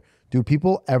up there? Do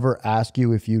people ever ask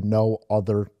you if you know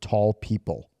other tall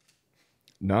people?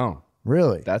 No.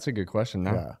 Really? That's a good question.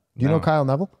 No. Yeah. Do you know Kyle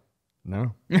Neville?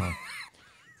 No.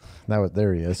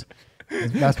 There he is.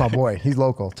 That's my boy. He's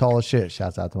local. Tall as shit.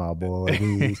 Shouts out to my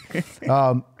boy.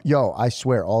 Yo, I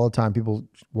swear all the time people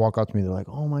walk up to me. They're like,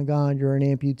 oh my God, you're an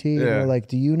amputee. And they're like,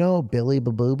 do you know Billy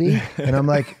Babooby? And I'm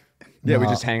like, yeah, we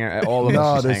just hang out. All of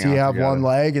us just does hang he out have together. one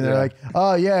leg? And they're like,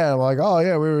 oh yeah. I'm like, oh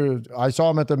yeah, I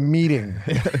saw him at the meeting.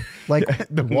 Like, what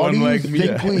do you one-leg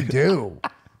think we do?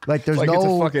 Like, there's Like no it's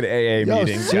a fucking AA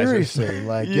meeting. Seriously,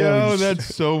 like, Yo, we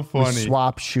that's so funny.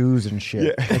 swap shoes and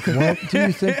shit. Like, what do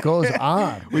you think goes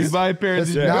on? We buy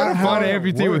pairs. That's You not gotta how find it an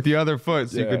amputee with works. the other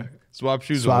foot so you could swap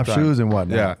shoes. Swap all the time. shoes and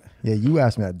whatnot. Yeah. Yeah, you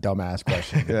asked me that dumbass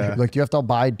question. Yeah. Like, do you have to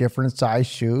buy different size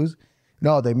shoes?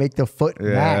 No, they make the foot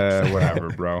match. Yeah, whatever,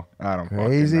 bro. I don't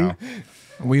Crazy. fucking know.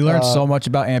 We learned so much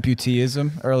about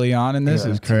amputeeism early on in this. It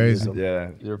was crazy. Yeah,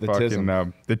 You're the fucking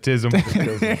tism. the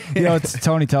tism. Yo, it's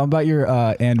Tony. Tell him about your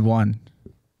and one.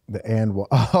 The and one.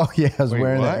 Oh yeah, I was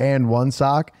wearing what? the and one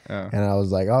sock, Oh. and I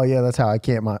was like, oh yeah, that's how I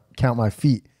count my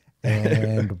feet.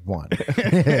 And one.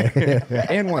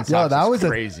 And one socks that is was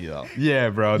crazy though. Yeah,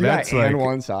 bro. You That's got like and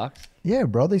one socks. Yeah,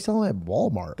 bro, they sell them at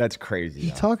Walmart. That's crazy. What are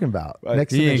you though. talking about? Like,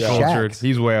 Next to he the ain't cultured. Shacks.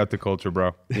 He's way out the culture,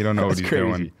 bro. You don't know what he's crazy.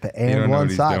 doing. The You don't and know one what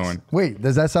he's socks. doing. Wait,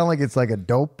 does that sound like it's like a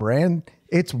dope brand?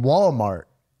 It's Walmart.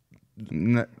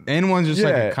 And one's just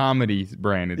like Yeah. a comedy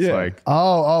brand. It's Yeah.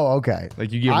 Oh, okay.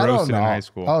 like you get I don't roasted in know. high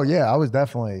school. Oh yeah, I was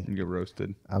definitely. You get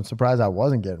roasted. I'm surprised I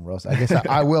wasn't getting roasted. I guess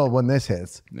I will when this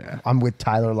hits. Yeah. I'm with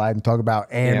Tyler Lydon talk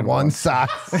about and one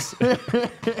socks.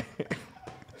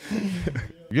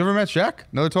 You ever met Shaq?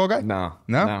 Another tall guy? No,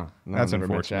 No? no, That's never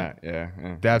met unfortunate. Shaq.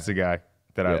 Yeah. That's the guy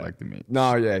that I'd Yeah. like to meet.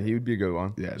 No, yeah, he would be a good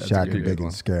one. Yeah, that's Shaq a is good big one.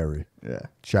 and scary. Yeah.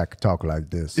 Shaq talk like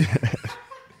this.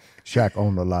 Shaq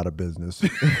owned a lot of business,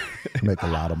 make a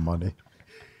lot of money.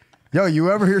 Yo,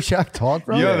 you ever hear Shaq talk,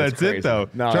 bro? Yo, Yeah, that's it's it crazy. though.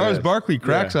 No, Charles it is. Barkley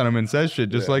cracks Yeah. on him and says shit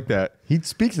just like that. He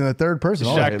speaks in the third person.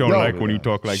 Shaq don't Yo, like when you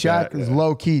talk like Shaq that. is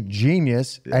low key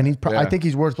genius, and he's. I Yeah. think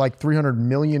he's worth like $300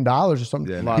 million or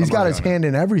something. Yeah, lot He's of got money his on it. hand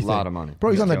in everything. Lot of money. bro.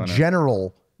 He's He's on the killing it.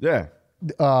 General, Yeah.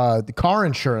 the car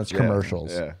insurance Yeah.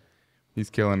 commercials. Yeah. He's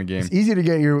killing the game. It's easy to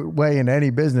get your way in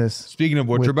any business. Speaking of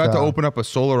which, with, you're about to open up a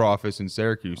solar office in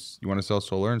Syracuse. You want to sell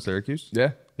solar in Syracuse?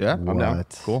 Yeah. Yeah? I'm down.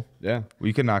 What? Cool. Yeah.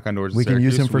 We can knock on doors. We in can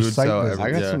use Syracuse. him for We would site sell visits.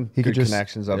 I got yeah. some He good could just-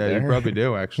 connections up Yeah, there. you probably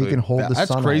do actually. can hold the That's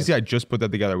sun crazy. out. I just put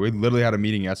that together. We literally had a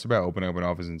meeting yesterday about opening up an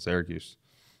office in Syracuse.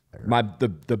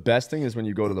 The best thing is when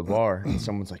you go to the bar and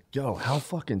someone's like, "Yo, how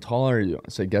fucking tall are you?" I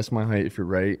say, "Guess my height. If you're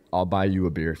right, I'll buy you a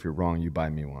beer. If you're wrong, you buy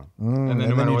me one." And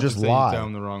then, then you just lie. tell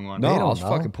them the wrong one. No, don't I'll just know.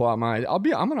 fucking pull out my.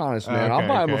 I'm an honest man. I'll Okay,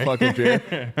 buy him a okay. fucking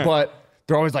beer. But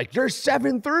they're always like, "You're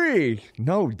 7'3".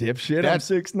 No, dipshit. I'm That's-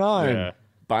 6'9". yeah.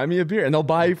 Buy me a beer, and they'll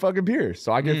buy you fucking beer.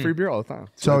 So I get free beer all the time.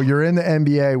 So you're in the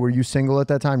NBA. Were you single at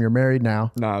that time? You're married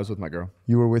now. No, I was with my girl.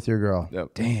 You were with your girl.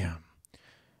 Yep. Damn.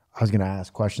 I was gonna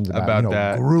ask questions about About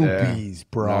that. groupies,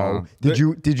 bro. No.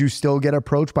 Did you still get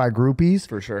approached by groupies?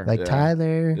 For sure, Like yeah.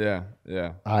 Tyler.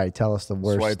 Yeah. All right, tell us the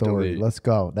worst Swipe story. delete. Let's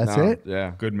go. That's No, it.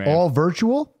 Yeah. Good man. All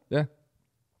virtual. Yeah.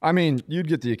 I mean, you'd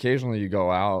get the occasionally you go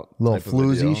out. Little type of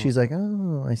video. floozy. She's like,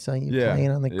 oh, I saw you Yeah,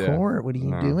 playing on the yeah. court. What are you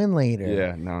No. doing later?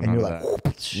 Yeah, no, And none you're of like,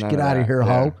 that. None get of out of that. here,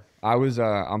 Yeah. hoe. I was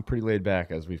I'm pretty laid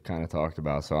back as we've kind of talked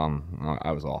about, so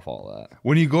I was off all that.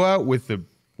 When you go out with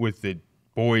the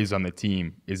boys on the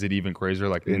team, is it even crazier?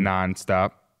 Like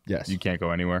nonstop? Yes. You can't go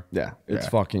anywhere. Yeah, it's Yeah.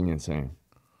 fucking insane.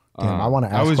 Damn, I want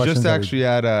to ask I was questions just that are- actually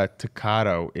at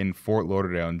Tocado in Fort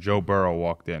Lauderdale, and Joe Burrow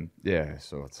walked in, Yeah,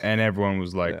 so it's and everyone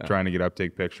was like Yeah. trying to get up,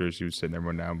 take pictures. He was sitting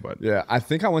everyone down, but yeah. I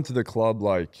think I went to the club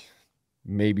like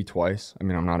maybe twice. I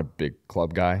mean, I'm not a big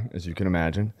club guy, as you can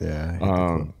imagine. Yeah, I hate the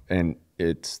club. And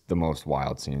it's the most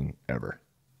wild scene ever.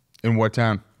 in what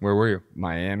town? Where were you?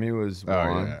 Miami was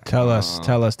Oh, one. yeah. Tell us.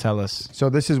 So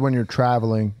this is when you're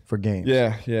traveling for games.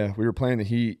 Yeah. We were playing the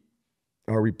Heat,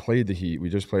 or we played the Heat. We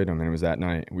just played them, and it was that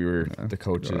night. We were the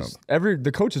coaches.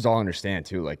 The coaches all understand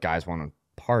too. Like guys want to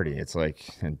party. It's like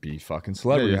and be fucking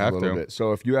celebrities have a little to. bit.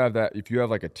 So if you have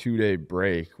like a 2-day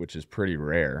break, which is pretty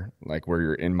rare, like where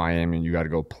you're in Miami and you got to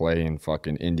go play in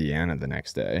fucking Indiana the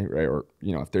next day, right? Or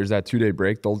if there's that 2-day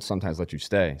break, they'll sometimes let you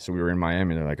stay. So we were in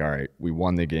Miami. And they're like, all right, we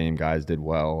won the game. Guys did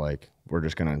well. Like we're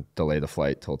just gonna delay the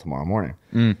flight till tomorrow morning.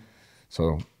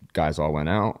 So guys all went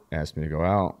out, asked me to go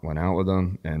out, went out with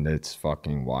them, and it's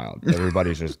fucking wild.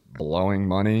 Everybody's just blowing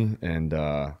money and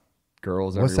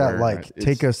girls What's everywhere. that like? It's-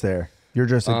 Take us there. You're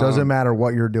just. It doesn't matter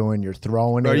what you're doing. You're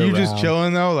throwing it. Are you around. just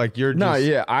chilling though? Like you're No, just,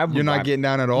 yeah, you're not getting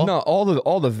down at all. No,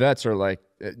 all the vets are like,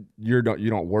 you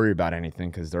don't worry about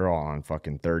anything because they're all on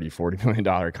fucking $30-40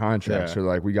 million contracts. Yeah. So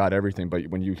like we got everything, but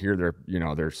when you hear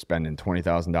they're spending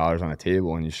 $20,000 on a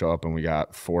table, and you show up and we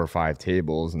got 4 or 5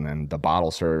 tables, and then the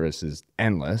bottle service is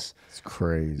endless. It's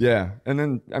crazy. Yeah, and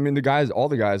then I mean all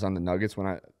the guys on the Nuggets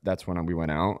that's when we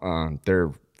went out.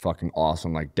 They're fucking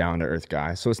awesome, like down to earth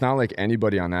guys. So it's not like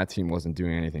anybody on that team wasn't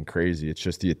doing anything crazy. It's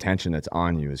just the attention that's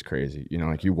on you is crazy.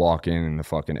 Like you walk in and the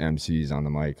fucking MC's on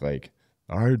the mic, like,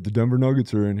 all right, the Denver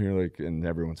Nuggets are in here, like, and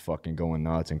everyone's fucking going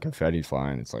nuts and confetti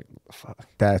flying. It's like, fuck.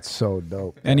 That's so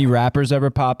dope. Any rappers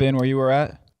ever pop in where you were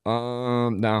at?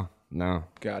 No.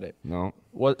 Got it. No.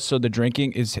 What? So the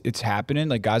drinking it's happening.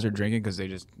 Like guys are drinking because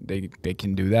they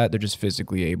can do that. They're just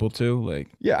physically able to. Like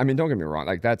Yeah, I mean, don't get me wrong.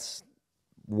 Like that's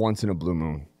once in a blue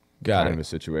moon. Got kind it. of a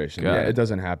situation. Got Yeah, it. it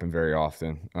doesn't happen very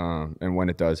often. And when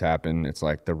it does happen, it's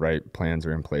like the right plans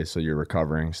are in place, so you're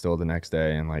recovering still the next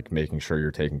day and like making sure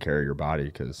you're taking care of your body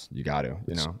because you got to,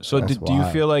 you know. So do you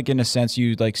feel like in a sense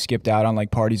you like skipped out on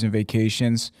like parties and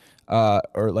vacations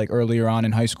or like earlier on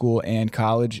in high school and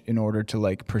college in order to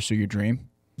like pursue your dream?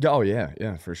 Oh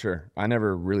yeah, for sure. I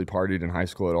never really partied in high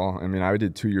school at all. I mean, I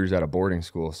did 2 years at a boarding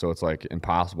school, so it's like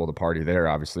impossible to party there,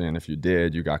 obviously. And if you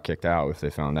did, you got kicked out if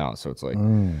they found out. So it's like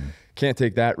can't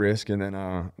take that risk. And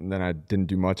then I didn't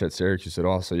do much at Syracuse at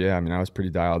all. So yeah, I mean, I was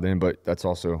pretty dialed in, but that's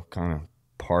also kind of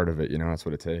part of it. You know, that's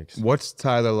what it takes. What's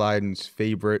Tyler Lydon's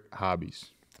favorite hobbies?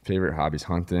 Favorite hobbies: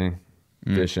 hunting,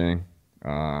 fishing,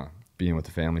 being with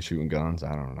the family, shooting guns.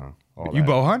 I don't know. All You that.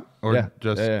 bow hunt or Yeah.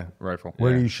 just Yeah. rifle?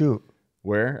 Where do you shoot?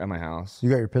 Where? At my house.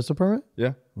 You got your pistol permit?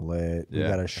 Yeah. Lit. You Yeah,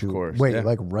 gotta of shoot. course, Wait, yeah.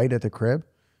 like right at the crib?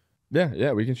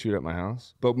 Yeah, we can shoot at my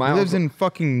house. But He my lives uncle, in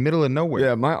fucking middle of nowhere.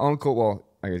 yeah, my uncle. Well,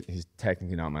 I guess he's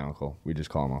technically not my uncle. We just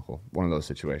call him uncle. One of those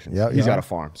situations. Yeah, He's yeah. got a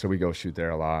farm, so we go shoot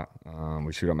there a lot.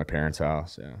 We shoot at my parents'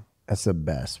 house. Yeah, That's the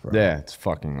best, bro. yeah, it's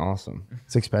fucking awesome.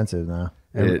 It's expensive now.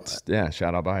 It's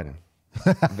shout out Biden.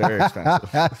 Very expensive.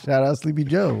 Shout out Sleepy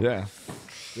Joe.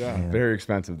 Yeah, very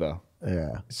expensive though.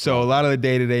 Yeah. So a lot of the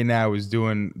day to day now is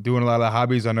doing a lot of the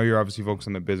hobbies. I know you're obviously focused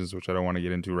on the business, which I don't want to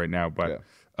get into right now, but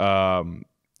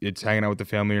it's hanging out with the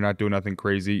family. You're not doing nothing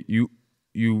crazy.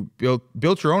 You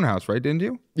built your own house, right? Didn't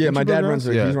you? Yeah, Didn't my you build dad your runs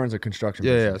house? he runs a construction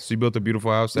Yeah, yeah. business. So you built a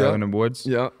beautiful house out Yep. in the woods.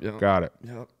 Yeah. Got it.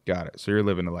 Yep. Got it. So you're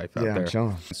living the life out Yeah, there. I'm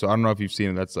chilling. So I don't know if you've seen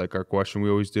it. That's like our question we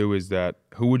always do is that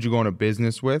who would you go into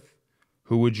business with?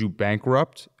 Who would you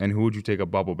bankrupt? And who would you take a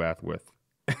bubble bath with?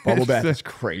 Bubble bath is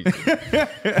crazy.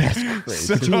 That's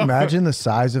crazy. Could you imagine the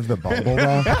size of the bubble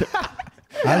bath?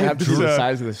 I have to see the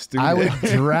size of the studio. I would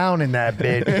drown in that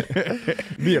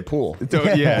bitch. be a pool. So,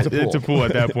 yeah, it's a pool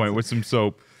at that point with some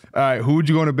soap. All right, who would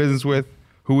you go into business with?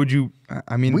 Who would you?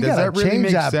 I mean, We does gotta that really change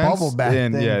make that sense? bubble bath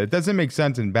thing. Yeah, it doesn't make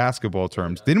sense in basketball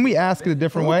terms. Didn't we ask it a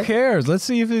different Who way? cares? Let's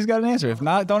see if he's got an answer. If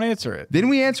not, don't answer it. Didn't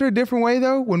we answer a different way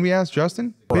though when we asked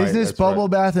Justin? Business, that's bubble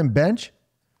bath, and bench?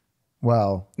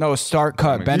 Well, No, start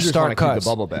cut. Bench you just start want to keep cuts.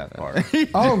 the bubble bath part.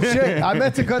 oh shit, I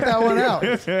meant to cut that one out.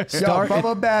 Yo,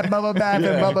 bubble bath, and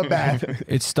bubble bath.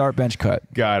 It's start bench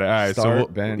cut. Got it. All right. Start, so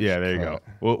bench, yeah, there you cut.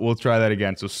 go. We'll try that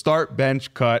again. So start,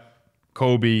 bench, cut,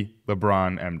 Kobe,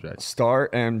 LeBron, MJ.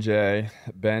 Start MJ,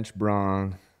 bench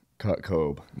Bron, cut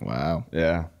Kobe. Wow.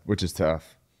 Yeah, which is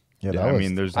tough. Yeah, Yeah, I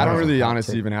mean, there's. I don't no- really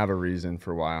honestly even have a reason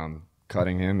for why I'm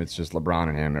cutting him. It's just LeBron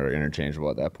and him are interchangeable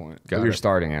at that point. Got But you're it.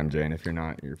 starting MJ, and if you're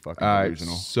not, you're fucking All right.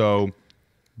 delusional. So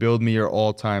build me your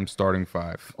all-time starting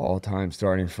five. All-time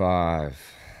starting five.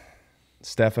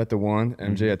 Steph at the 1,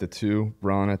 MJ at the 2,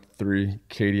 Bron at the 3,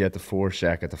 KD at the 4,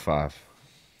 Shaq at the 5.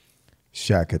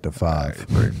 Shaq at the 5.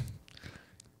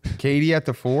 KD at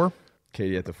the 4.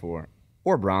 KD at the 4.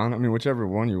 Or Bron. I mean, whichever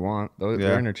one you want. They're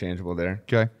Yeah. interchangeable there.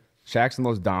 Okay. Shaq's the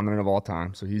most dominant of all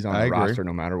time, so he's on I the agree. roster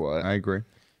no matter what. I agree.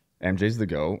 MJ's the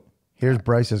GOAT. Here's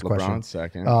Bryce's question. LeBron's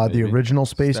second. The maybe. original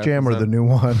Space Steph Jam is or the up. new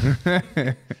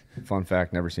one? Fun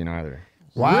fact, never seen either.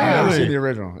 Wow. Never Really? seen the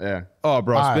original, yeah. Oh,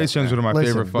 bro, All right. Space Jam's one of my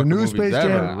Listen, favorite the fucking new movies Space ever.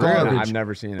 Jam, Really? garbage. I've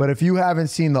never seen it. But if you haven't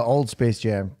seen the old Space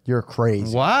Jam, you're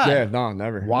crazy. Why? yeah, no,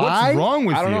 never. Why? What's wrong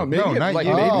with I don't you? know. Maybe, no, not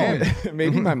like, you.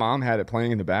 maybe my mom had it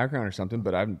playing in the background or something,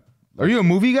 but I'm Are you a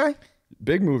movie guy?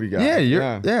 big movie guy. Yeah, you're.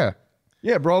 yeah. Yeah.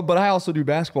 Yeah, bro, but I also do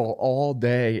basketball all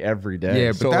day, every day.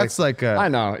 Yeah, but that's like a- I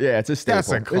know. Yeah, it's a staple.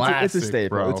 That's a It's a classic,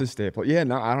 staple. bro. It's a staple. Yeah,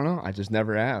 no, I don't know. I just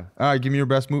never have. All right, give me your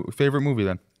favorite movie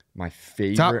then. My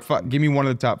favorite. Top five. Give me one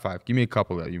of the top five. Give me a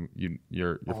couple that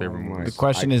your favorite my movies. The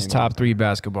question I is can't top 3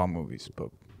 basketball movies. But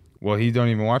Well, he don't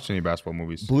even watch any basketball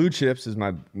movies. Blue Chips is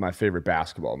my favorite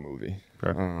basketball movie.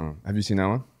 Okay. Have you seen that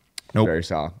one? Nope. Very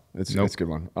solid. It's Nope. a good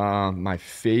one. My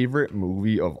favorite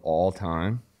movie of all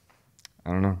time.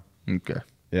 I don't know. Okay.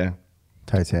 Yeah,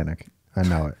 Titanic. I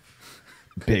know it.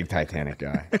 big Titanic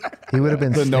guy. He would have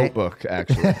been The Notebook,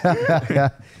 actually.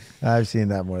 I've seen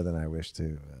that more than I wish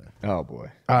to. Oh boy.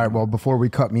 All right. Well, before we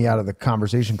cut me out of the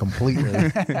conversation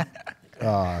completely,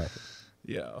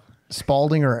 yeah.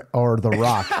 Spalding or The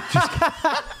Rock?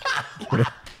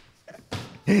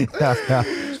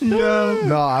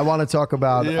 No, I want to talk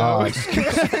about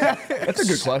That's a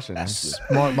good question. Actually.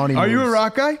 smart money. Are you a moves.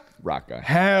 rock guy? Rock guy.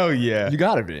 Hell yeah. You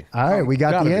gotta be. All right, we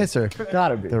got Gotta the be. answer.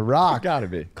 Gotta be. The Rock. Gotta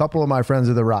be. A couple of my friends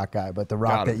are the Rock guy, but the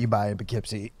Rock Gotta that be. you buy in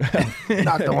Poughkeepsie,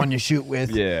 not the one you shoot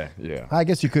with. Yeah, yeah. I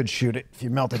guess you could shoot it if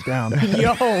you melt it down.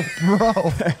 Yo, bro.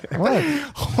 What?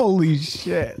 Holy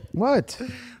shit. What?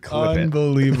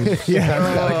 Unbelievable.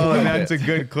 Oh, that's a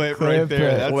good clip right there.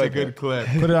 it. That's a good clip.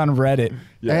 Put it on Reddit.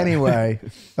 Anyway,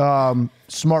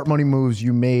 smart money moves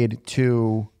you made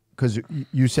to because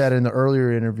you said in the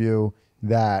earlier interview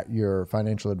that your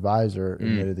financial advisor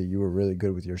admitted that you were really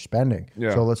good with your spending.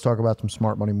 Yeah. So let's talk about some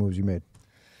smart money moves you made.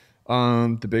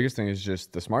 The biggest thing is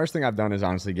just the smartest thing I've done is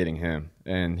honestly getting him,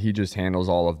 and he just handles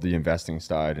all of the investing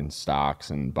side and stocks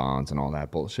and bonds and all that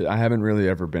bullshit. I haven't really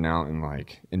ever been out and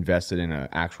like invested in an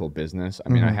actual business. I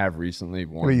mean, I have recently.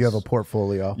 Well, you have a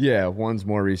portfolio. Yeah, one's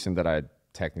more recent that I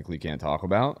technically can't talk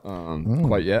about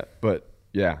quite yet, but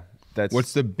yeah, that's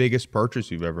What's the biggest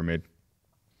purchase you've ever made?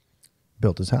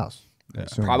 Built his house.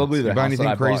 probably the You buy house that anything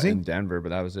I bought crazy? in Denver, but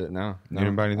that was it. No, You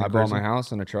didn't buy anything I bought crazy? my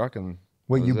house and a truck, and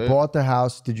Wait, that you was it. bought the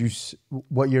house?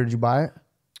 What year did you buy it?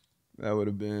 That would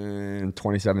have been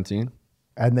 2017.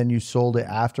 And then you sold it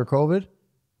after COVID?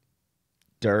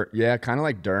 Yeah, kind of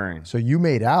like during. So you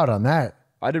made out on that.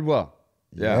 I did well.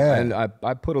 Yeah. Yeah. And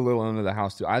I put a little into the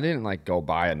house too. I didn't like go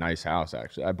buy a nice house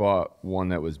actually. I bought one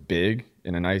that was big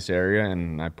in a nice area,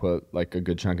 and I put like a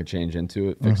good chunk of change into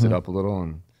it, fixed it up a little,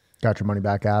 and Got your money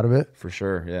back out of it? for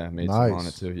sure, yeah, made some on it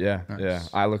Nice. too. Yeah, yeah.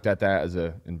 I looked at that as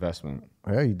an investment.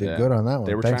 Yeah, you did Yeah. good on that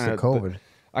They one. were Thanks trying to COVID.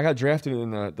 I got drafted in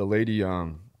the lady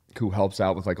who helps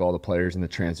out with like all the players in the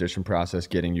transition process,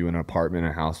 getting you an apartment,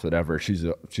 a house, whatever.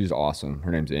 She's awesome.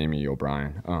 Her name's Amy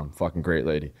O'Brien. Fucking great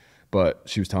lady. But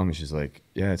she was telling me, she's like,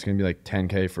 yeah, it's gonna be like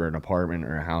 $10K for an apartment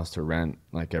or a house to rent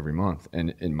like every month.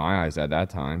 And in my eyes at that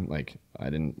time, like I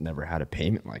never had a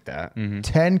payment like that.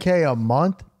 10K a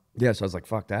month? Yeah, so I was like,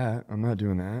 fuck that. I'm not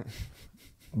doing that.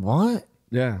 What?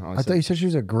 Yeah, I thought you said she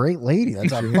was a great lady.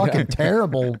 That's a fucking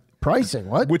terrible pricing.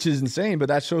 What? which is insane, but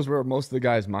that shows where most of the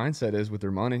guys' mindset is with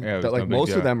their money. Yeah, That, like no big most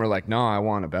deal. of them are like, no, I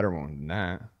want a better one than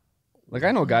that. Like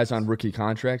I know guys on rookie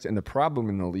contracts, and the problem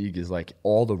in the league is like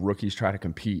all the rookies try to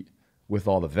compete with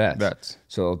all the vets.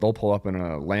 So they'll pull up in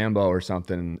a Lambo or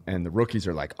something, and the rookies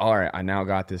are like, all right, I now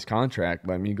got this contract.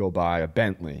 Let me go buy a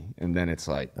Bentley. And then it's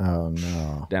like Oh,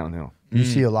 no. downhill. You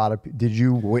see a lot of... Did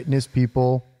you witness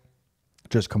people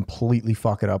just completely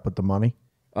fuck it up with the money?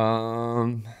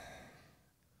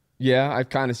 Yeah, I've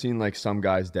kind of seen like some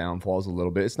guys' downfalls a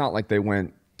little bit. It's not like they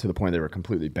went to the point they were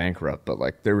completely bankrupt, but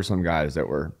like there were some guys that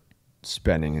were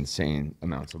spending insane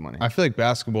amounts of money. I feel like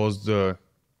basketball is the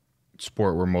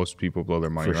sport where most people blow their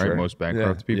money, For right? sure. Most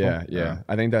bankrupt people. Yeah.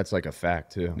 I think that's like a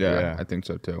fact too. Yeah, I think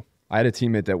so too. I had a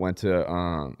teammate that went to,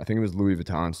 I think it was Louis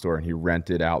Vuitton store, and he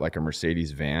rented out like a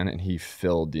Mercedes van, and he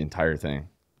filled the entire thing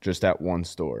just at one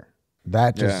store.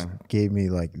 That just gave me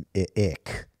like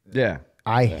ick. Yeah.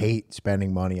 I hate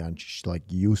spending money on like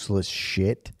useless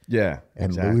shit. Yeah.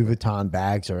 And exactly. Louis Vuitton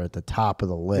bags are at the top of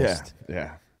the list.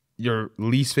 Yeah. Your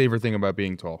least favorite thing about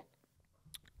being tall?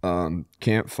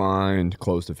 Can't find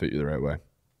clothes to fit you the right way.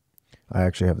 I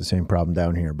actually have the same problem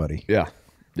down here, buddy. Yeah.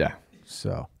 Yeah.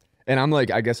 So And I'm like,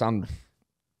 I guess I'm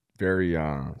very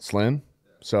slim.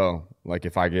 So like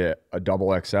if I get a double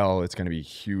XL, it's going to be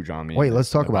huge on me. wait,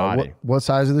 let's talk about it. What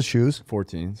size are the shoes?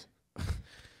 14s.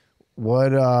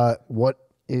 What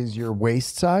is your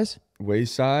waist size?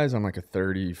 Waist size, I'm like a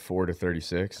 34 to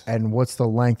 36, And what's the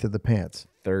length of the pants?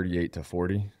 38 to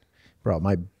 40. Bro,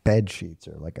 my bed sheets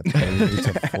are like a 38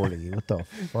 to 40. What the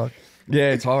fuck?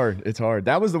 Yeah, it's hard. It's hard.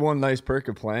 That was the one nice perk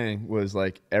of playing was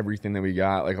like everything that we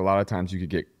got. Like a lot of times you could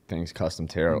get things custom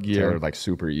tailored like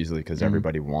super easily because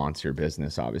everybody wants your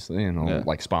business, obviously, and they'll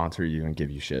like sponsor you and give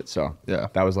you shit. So Yeah.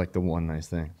 that was like the one nice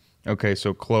thing. Okay,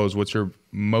 so clothes. What's your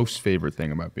most favorite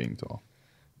thing about being tall?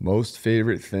 Most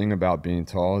favorite thing about being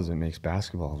tall is it makes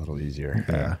basketball a little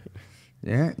easier.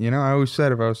 Yeah, you know, I always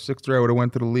said if I was 6'3", I would have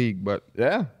went to the league, but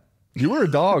Yeah. You were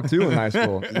a dog too in high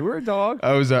school. You were a dog.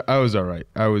 I was all right.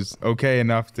 I was okay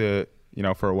enough to, you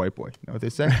know, for a white boy. You know what they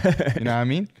say? You know what I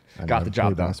mean? I Got never the job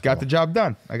played done. basketball. Got the job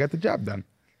done. I got the job done.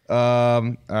 All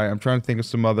right, I'm trying to think of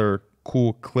some other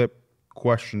cool clip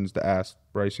questions to ask.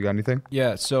 Bryce, you got anything?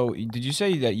 Yeah. So did you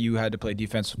say that you had to play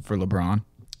defense for LeBron?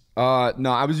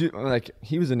 No, I was like,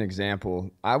 he was an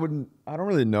example. I don't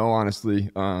really know, honestly.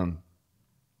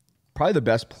 Probably the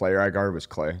best player I guarded was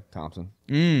Klay Thompson.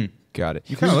 Got it.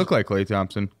 You kind of look like Klay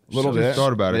Thompson. A little bit.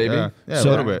 Thought about Maybe. it. Yeah, So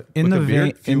a little bit. in With the beard.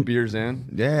 vein- Few beers in.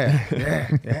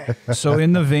 Yeah. So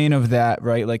in the vein of that,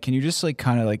 right? Like, can you just like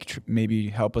kind of like maybe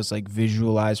help us like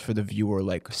visualize for the viewer,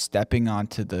 like stepping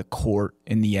onto the court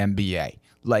in the NBA?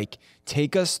 Like,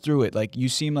 take us through it. Like, you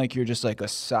seem like you're just like a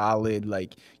solid,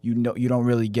 like, you know, you don't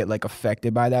really get like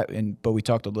affected by that. But we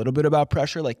talked a little bit about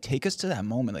pressure. Like, take us to that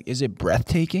moment. Like, is it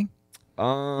breathtaking?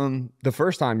 The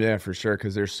first time, yeah, for sure,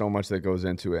 because there's so much that goes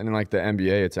into it. And like the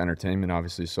NBA, it's entertainment,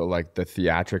 obviously. So like the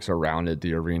theatrics around it,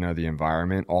 the arena, the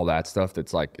environment, all that stuff,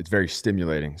 that's like, it's very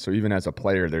stimulating. So even as a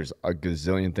player, there's a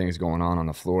gazillion things going on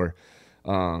the floor.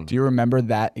 Do you remember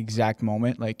that exact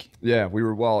moment? Like, yeah, it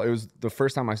was the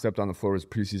first time I stepped on the floor was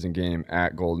preseason game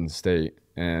at Golden State.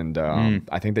 And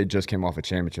I think they just came off a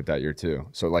championship that year too.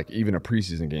 So like even a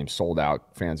preseason game sold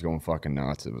out, fans going fucking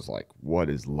nuts. It was like, what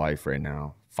is life right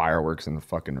now? Fireworks in the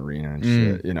fucking arena and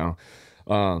shit, you know?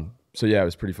 So yeah, it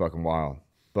was pretty fucking wild.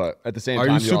 But at the same time,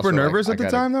 are you super nervous at the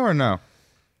time though, or no?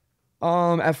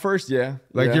 At first, yeah.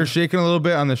 Like you're shaking a little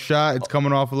bit on the shot. It's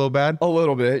coming off a little bad. A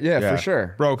little bit, yeah. For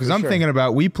sure, bro. Because I'm thinking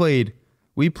about we played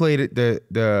at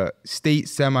the state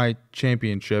semi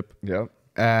championship. Yep.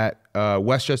 At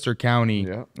Westchester County,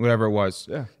 whatever it was.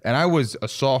 Yeah. And I was a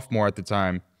sophomore at the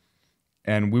time,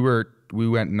 and we went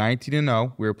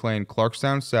 19-0. We were playing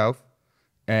Clarkstown South,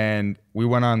 and we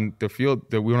went on the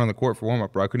field. We went on the court for warm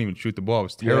up. Bro, I couldn't even shoot the ball. I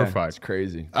was terrified. It's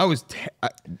crazy. I was.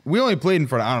 We only played in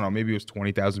front of, I don't know, maybe it was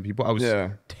 20,000 people. I was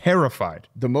terrified.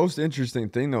 The most interesting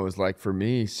thing though is like for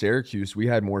me, Syracuse, we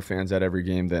had more fans at every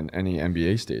game than any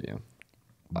NBA stadium.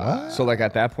 So like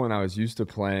at that point I was used to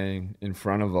playing in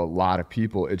front of a lot of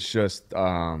people. It's just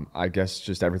I guess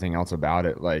just everything else about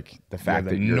it, like the fact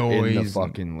that you're in the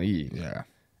fucking league. Yeah.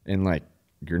 And like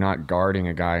you're not guarding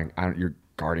a guy, you're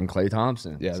guarding Klay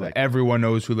Thompson. Yeah, like everyone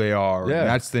knows who they are. Yeah.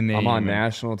 That's the name. I'm on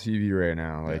national TV right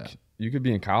now. Like you could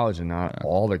be in college and not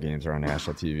all the games are on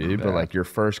national TV, but like your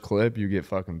first clip, you get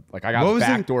fucking like I got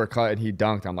backdoor cut and he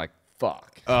dunked. I'm like, fuck.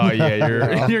 Oh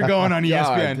yeah, you're going on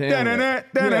ESPN.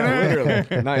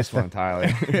 Literally. Nice one,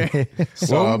 Tyler.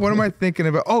 So what am I thinking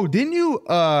about? Oh, didn't you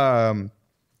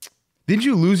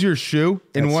lose your shoe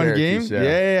in one game?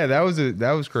 Yeah, that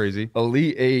was crazy.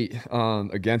 Elite Eight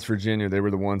against Virginia. They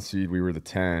were the 1 seed. We were the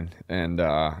 10. And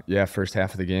first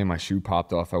half of the game, my shoe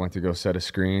popped off. I went to go set a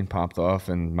screen, popped off,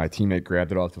 and my teammate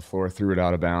grabbed it off the floor, threw it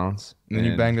out of bounds. And then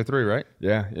you banged a three, right?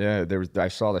 Yeah. I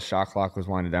saw the shot clock was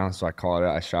winding down, so I called it.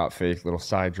 I shot fake, little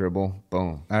side dribble,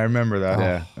 boom. I remember that.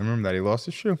 Yeah, I remember that. He lost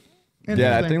his shoe. Yeah,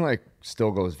 that thing like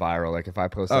still goes viral. Like if I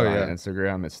post it on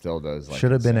Instagram, it still does. Like,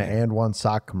 should have been an and one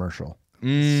sock commercial.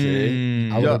 See?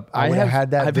 I would have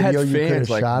had that video. I've had you could have fans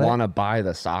like shot want to buy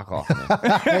the sock off me.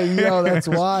 Hey, yo, that's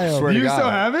wild. Do you still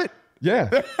have it? Yeah.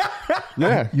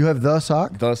 Yeah. You have the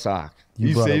sock? The sock.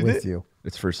 You brought it saved with it? you.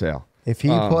 It's for sale. If he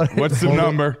put What's the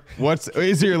number?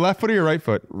 Is it your left foot or your right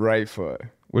foot? Right foot.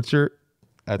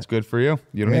 That's good for you.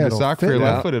 You don't need the it'll sock for fit your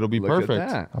now. left foot. It'll be Look at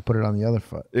perfect. that. I'll put it on the other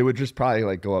foot. It would just probably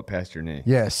like go up past your knee.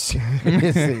 Yes.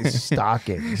 It's a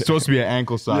stocking. It's supposed to be an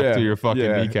ankle sock to your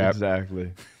fucking kneecap.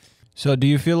 Exactly. so do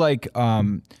you feel like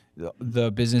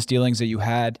the business dealings that you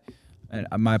had, and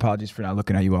my apologies for not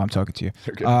looking at you while I'm talking to you.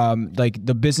 Okay. Like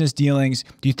the business dealings,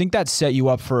 do you think that set you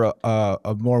up for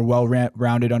a more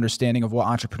well-rounded understanding of what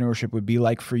entrepreneurship would be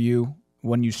like for you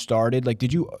when you started? Like,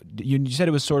 you said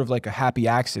it was sort of like a happy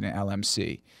accident,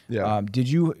 LMC. Yeah.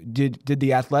 Did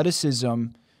the athleticism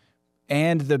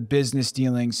and the business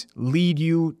dealings lead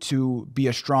you to be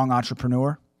a strong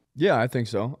entrepreneur? Yeah, I think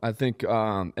so. I think,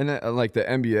 like the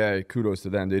NBA, kudos to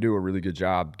them. They do a really good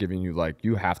job giving you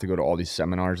you have to go to all these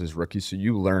seminars as rookies, so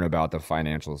you learn about the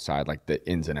financial side, like the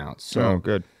ins and outs. So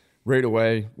good. Right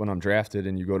away when I'm drafted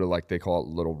and you go to they call it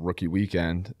little rookie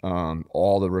weekend,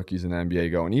 all the rookies in the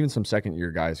NBA go, and even some second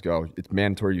year guys go. It's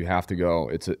mandatory. You have to go.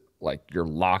 It's you're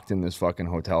locked in this fucking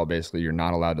hotel. Basically, you're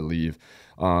not allowed to leave.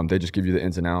 They just give you the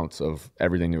ins and outs of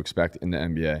everything to expect in the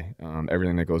NBA,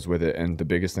 everything that goes with it. And the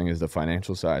biggest thing is the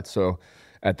financial side. So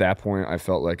at that point, I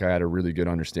felt like I had a really good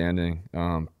understanding,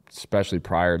 especially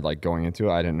prior to going into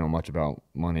it. I didn't know much about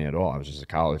money at all. I was just a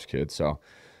college kid. So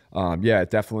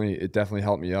it definitely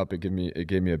helped me up. It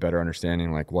gave me a better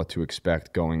understanding what to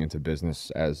expect going into business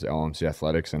as LMC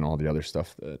Athletics and all the other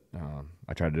stuff that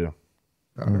I tried to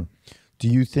do. Do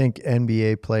you think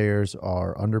NBA players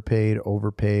are underpaid,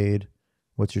 overpaid?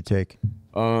 What's your take?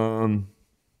 They're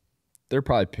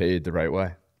probably paid the right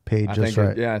way. Paid just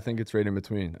right. I think it's right in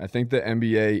between. I think the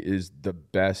NBA is the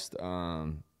best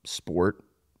sport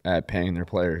at paying their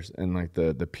players, and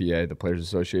the PA, the Players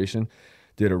Association,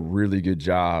 did a really good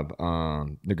job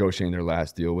negotiating their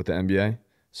last deal with the NBA.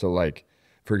 So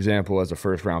for example, as a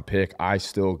first round pick, I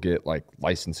still get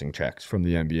licensing checks from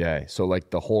the NBA. So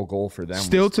the whole goal for them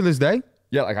to this day?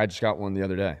 Yeah, I just got one the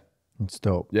other day. It's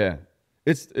dope. Yeah.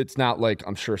 It's not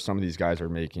I'm sure some of these guys are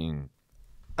making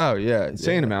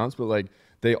insane amounts, but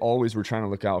they always were trying to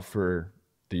look out for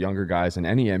the younger guys, and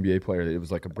any NBA player, it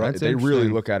was a brother. They really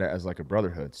look at it as a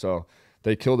brotherhood. So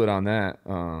they killed it on that.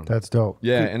 That's dope.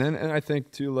 Yeah, and I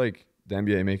think too the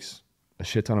NBA makes a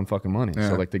shit ton of fucking money. Yeah.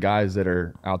 So the guys that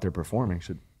are out there performing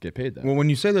should get paid that. Well, when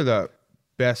you say they're the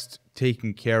best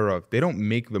taken care of, they don't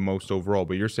make the most overall,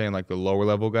 but you're saying the lower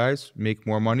level guys make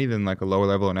more money than a lower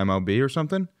level in MLB or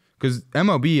something? Because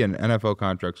MLB and NFL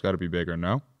contracts got to be bigger,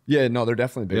 no? Yeah, no, they're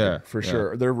definitely bigger Yeah, for yeah.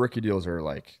 sure. Their rookie deals are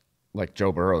like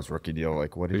Joe Burrow's rookie deal.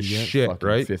 Like what did he get? Shit, Fucking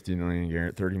right? 50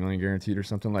 million, 30 million guaranteed or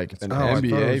something. Like an I thought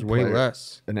it NBA was way player,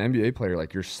 less. An NBA player,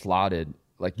 like you're slotted.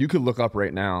 Like you could look up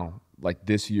right now, like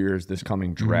this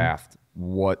coming draft,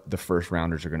 what the first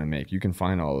rounders are going to make. You can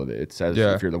find all of it. It says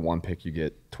if you're the 1 pick, you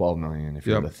get 12 million. If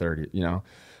you're the 30, you know.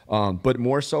 But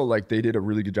more so, like they did a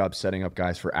really good job setting up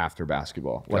guys for after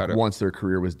basketball. Like once their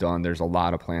career was done, there's a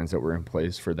lot of plans that were in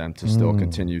place for them to still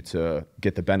continue to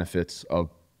get the benefits of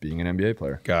being an NBA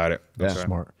player. Got it. Yeah.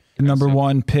 Smart. The number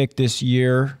 1 pick this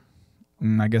year,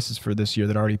 and I guess it's for this year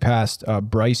that already passed,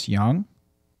 Bryce Young.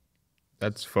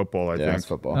 That's football, I Yeah, think. it's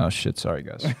football. Oh, shit. Sorry,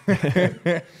 guys.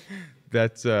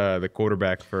 That's the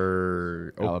quarterback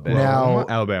for Alabama. Now-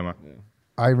 Alabama.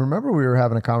 I remember we were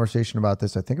having a conversation about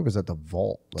this. I think it was at the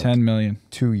Vault like 10 million.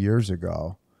 2 years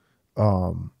ago.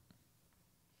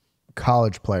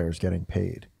 College players getting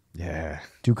paid. Yeah.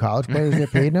 Do college players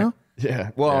get paid now?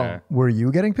 Yeah. Well, Yeah. Were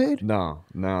you getting paid? no.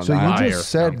 So not- you just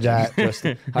said that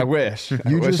I wish. I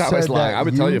You wish just I was said lying. that I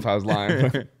would tell you- you if I was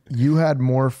lying. you had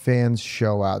more fans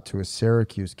show out to a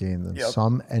Syracuse game than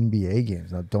some NBA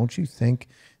games. Now, don't you think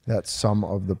that some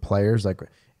of the players, like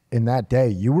in that day,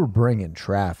 you were bringing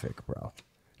traffic, bro?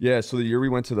 Yeah, so the year we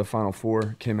went to the Final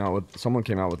Four, someone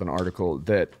came out with an article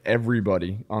that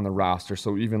everybody on the roster,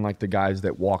 so even like the guys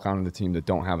that walk onto the team that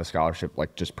don't have a scholarship,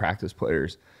 like just practice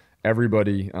players,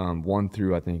 everybody 1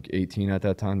 through I think 18 at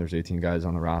that time, there's 18 guys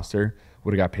on the roster,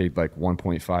 would have got paid like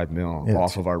 1.5 mil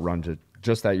off of our run to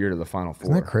just that year to the Final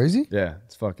Four. Isn't that crazy? Yeah,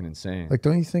 it's fucking insane. Like,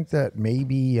 don't you think that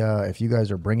maybe if you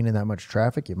guys are bringing in that much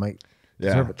traffic, you might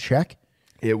deserve a check?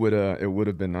 It would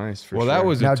have been nice for Well, sure. that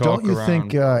was Now, a talk don't you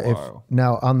think around for a if while.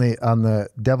 now on the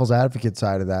devil's advocate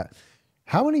side of that,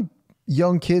 how many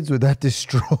young kids would that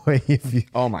destroy if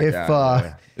Oh my if God,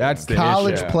 yeah. That's the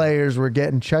college issue. players were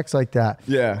getting checks like that?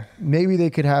 Yeah. Maybe they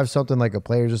could have something like a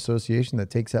players association that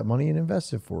takes that money and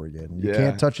invests it for you. And you Yeah.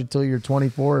 can't touch it till you're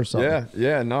 24 or something.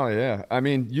 Yeah. I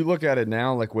mean, you look at it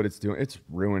now, like what it's doing, it's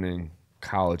ruining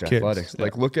college athletics. yeah.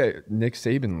 Like look at Nick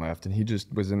Saban left, and he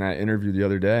just was in that interview the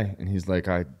other day, and he's like,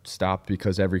 I stopped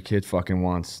because every kid fucking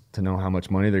wants to know how much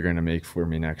money they're going to make for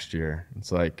me next year.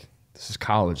 It's like, this is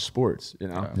college sports, you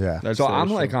know? Yeah. That's So the I'm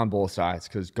issue. like on both sides,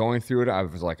 because going through it, I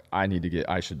was like, I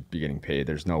should be getting paid.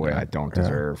 There's no way I don't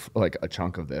deserve like a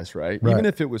chunk of this, right? Even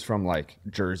if it was from like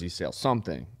jersey sales,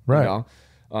 something, Right. you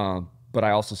know? But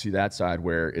I also see that side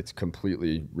where it's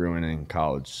completely ruining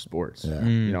college sports. Yeah.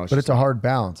 You know, But it's a hard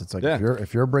balance. It's like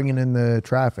if you're bringing in the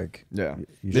traffic, yeah.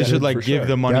 you They should like for give sure.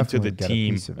 the money to Definitely the get a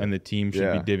team, piece of it. and the team should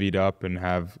Yeah. be divvied up and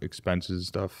have expenses and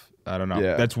stuff. I don't know.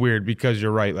 Yeah. That's weird because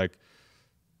you're right. Like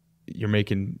you're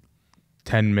making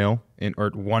 10 mil or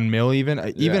 1 mil even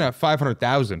at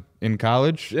 500,000 in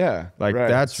college. Yeah, Like right.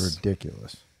 that's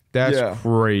ridiculous. Yeah.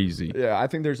 crazy. Yeah, I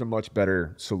think there's a much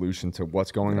better solution to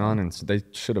what's going on, and so they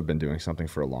should have been doing something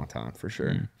for a long time, for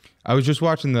sure. I was just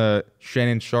watching the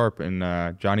Shannon Sharp and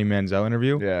Johnny Manziel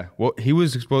interview. Yeah. Well, he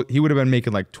would have been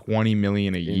making like 20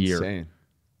 million a year. Insane.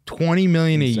 20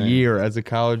 million Insane. a year as a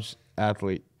college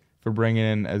athlete for bringing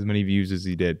in as many views as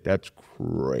he did. That's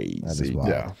crazy. That is wild.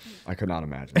 Yeah, I could not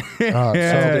imagine. Yeah,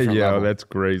 different level. that's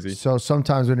crazy. So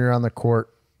sometimes when you're on the court,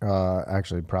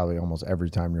 actually probably almost every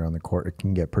time you're on the court, it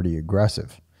can get pretty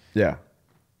aggressive. Yeah.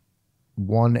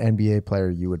 One NBA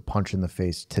player you would punch in the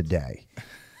face today.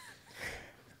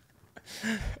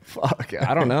 Fuck,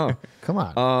 I don't know. Come on.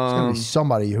 It's going to be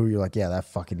somebody who you're like, yeah, that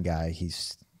fucking guy,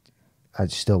 I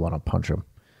still want to punch him.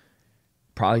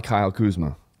 Probably Kyle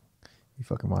Kuzma. You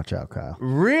fucking watch out, Kyle.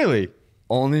 Really?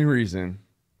 Only reason.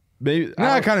 Maybe No,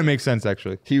 that kind of makes sense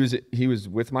actually. he was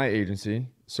with my agency,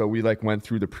 so we like went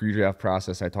through the pre-draft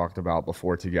process I talked about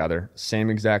before together. Same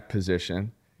exact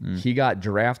position. He got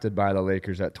drafted by the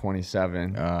Lakers at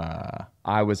 27.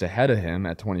 I was ahead of him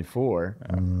at 24,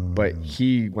 but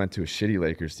he went to a shitty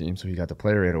Lakers team, so he got to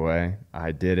play right away.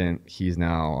 I didn't. He's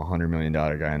now $100 million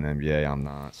guy in the NBA. I'm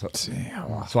not.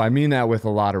 So I mean that with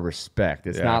a lot of respect.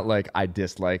 It's not like I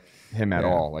dislike him at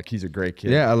all. Like he's a great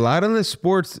kid. Yeah, a lot of the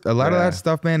sports, a lot of that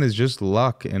stuff, man, is just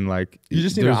luck and like You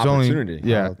just need an there's opportunity.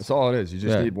 yeah, That's all it is. You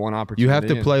just need one opportunity. You have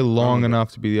to and play run long with it.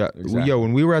 enough to be the. Exactly. Yo,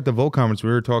 when we were at the Volt conference,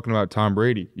 we were talking about Tom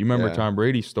Brady. You remember Yeah. Tom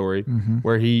Brady's story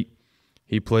where he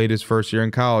played his first year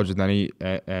in college and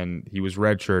then he was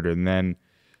redshirted, and then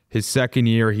his second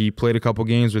year he played a couple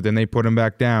games, but then they put him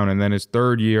back down, and then his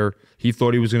third year he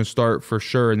thought he was going to start for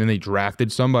sure, and then they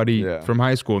drafted somebody from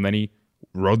high school, and then he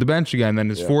rode the bench again. And then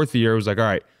his fourth year was like, all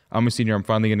right, I'm a senior, I'm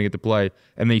finally going to get to play,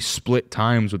 and they split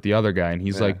times with the other guy, and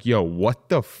he's like, yo, what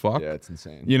the fuck? Yeah, it's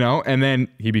insane. You know, and then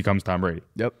he becomes Tom Brady.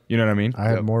 Yep. You know what I mean? I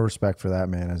have more respect for that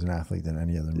man as an athlete than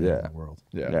any other man in the world.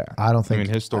 Yeah. I don't think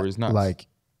his story is nuts. Like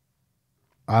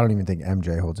I don't even think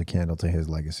MJ holds a candle to his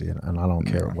legacy, and I don't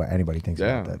care what anybody thinks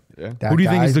about that. Yeah. That Who do you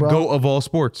think guy, is the bro, GOAT of all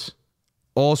sports?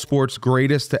 All sports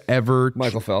greatest to ever.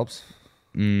 Michael Phelps.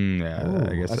 Yeah,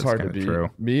 I guess That's hard to kinda beat. true.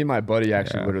 Me and my buddy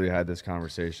actually literally had this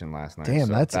conversation last night. Damn,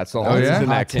 so that's the oh, whole yeah? reason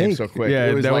Hot that came take. so quick. Yeah,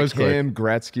 it was that like was quick. him,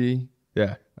 Gretzky.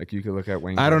 Yeah. Like you could look at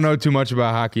Wayne. I don't Gretzky. know too much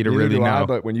about hockey to Neither really do I, know.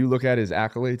 but when you look at his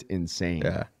accolades, insane.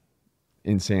 Yeah.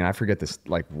 Insane. I forget this,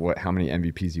 like how many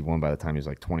MVPs he won by the time he was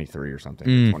like 23 or something,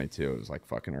 or 22. It was like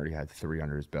fucking already had 3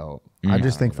 under his belt. I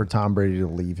just think for Tom Brady to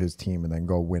leave his team and then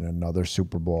go win another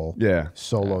Super Bowl,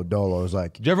 solo dolo is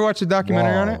like. Did you ever watch the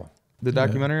documentary on it? Wow. The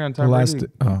documentary on Tom Brady?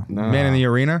 Man in the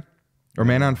Arena? Or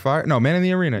Man on Fire? No, Man in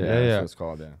the Arena. That's Yeah. what it's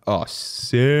called. Yeah. Oh,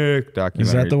 sick documentary.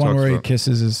 Is that the one Talks where he about-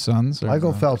 kisses his sons? or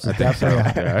Michael no? Phelps is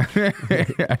definitely.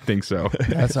 Yeah. I think so.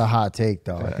 That's a hot take,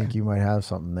 though. I think you might have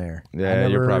something there. Yeah, I never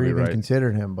you're probably even right.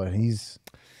 considered him, but he's.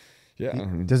 Yeah. I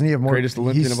mean, Doesn't he have more? Greatest He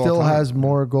Olympian of all still time. has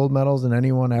more gold medals than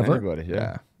anyone ever. Anybody,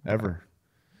 yeah. Ever.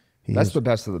 He That's is- the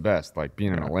best of the best, like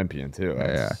being an Olympian, too.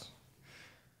 That's,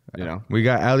 You know? We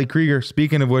got Ali Krieger.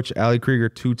 Speaking of which, Ali Krieger,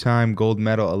 2-time gold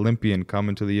medal Olympian,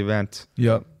 coming to the event.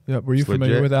 Yep. Were you It's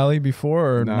familiar legit. with Ali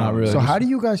before or No. not really? So how do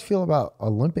you guys feel about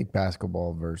Olympic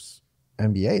basketball versus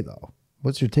NBA though?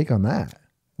 What's your take on that?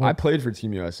 I played for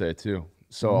Team USA, too.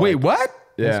 So Wait, like, what?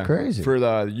 Yeah, That's crazy. For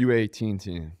the U18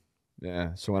 team.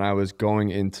 Yeah. So when I was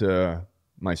going into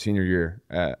my senior year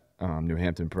at New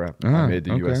Hampton Prep, I made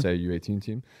the okay. USA U18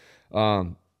 team.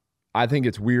 I think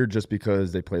it's weird just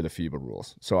because they play the FIBA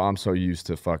rules. So I'm so used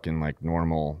to fucking like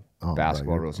normal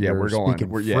basketball bro, rules. Yeah, you're we're going. speaking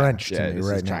We're French to me this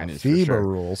right is now. Chinese for FIBA sure.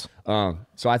 rules.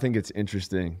 So I think it's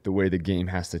interesting the way the game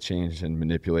has to change and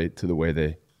manipulate to the way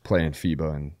they play in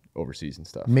FIBA and overseas and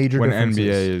stuff. Major When differences. NBA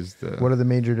is the... What are the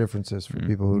major differences for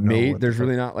people who know? There's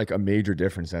really not like a major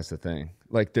difference. That's the thing.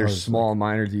 Like there's small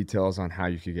minor details on how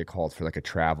you could get called for like a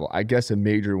travel. I guess a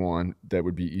major one that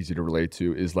would be easy to relate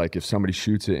to is like if somebody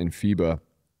shoots it in FIBA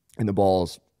and the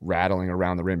ball's rattling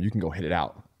around the rim, you can go hit it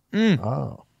out.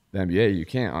 Oh, The NBA, you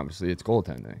can't. Obviously, it's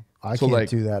goaltending. I So, can't like-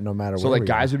 do that no matter So where like we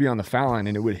guys go. would be on the foul line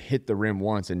and it would hit the rim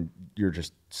once and you're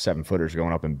just 7-footers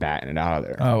going up and batting it out of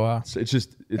there. Oh, wow. So it's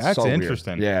That's so weird.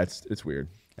 interesting. Yeah, it's weird.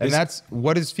 And that's...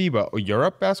 What is FIBA?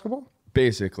 Europe basketball?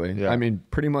 Basically, Yeah. I mean,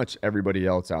 pretty much everybody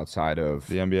else outside of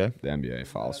The NBA? the NBA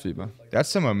follows FIBA. That's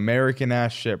some American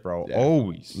ass shit, bro.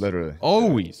 Always. Literally.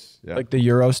 Always. Yeah. Like the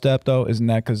Euro step though, isn't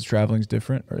that because traveling's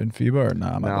different or in FIBA or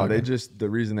nah? No, the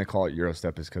reason they call it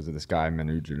Eurostep is because of this guy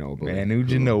Manu Ginobili. Manu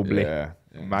Ginobili. Yeah.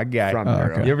 My guy. From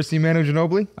Europe. okay. You ever see Manu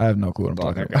Ginobili? I have no clue what I'm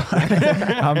talking Okay.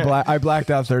 about. I blacked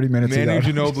out 30 minutes Manu ago.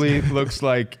 Ginobili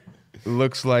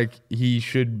looks like he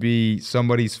should be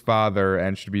somebody's father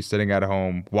and should be sitting at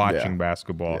home watching Yeah.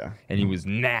 basketball. Yeah. And he was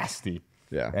nasty.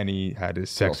 Yeah. And he had his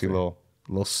sexy Filthy.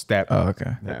 little step. Oh,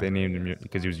 okay. That Yeah. they named him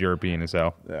because he was European as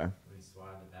hell. Yeah.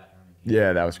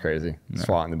 Yeah, that was crazy.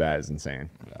 Swatting the bat is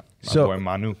insane. My So- boy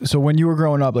Manu. So when you were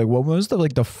growing up, like what was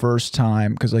the first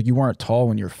time? Because like you weren't tall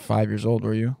when you were 5 years old,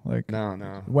 were you? Like No.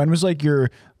 when was like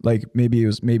your like maybe it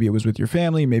was with your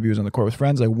family, maybe it was on the court with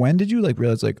friends. Like when did you like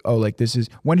realize like oh like this is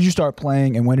when did you start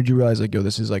playing and when did you realize like yo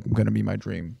this is like gonna be my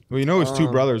dream? Well, you know his two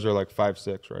brothers are like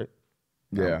 5'6", right?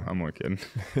 Yeah. I'm only kidding.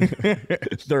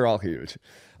 They're all huge.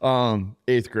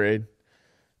 8th grade.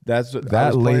 That's what I That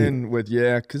was late. playing with.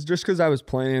 Yeah, because I was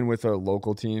playing with a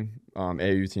local team,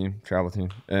 AU team, travel team,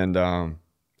 and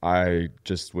I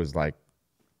just was like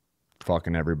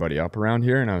fucking everybody up around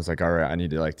here, and I was like, all right, I need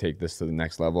to like take this to the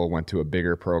next level. Went to a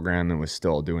bigger program and was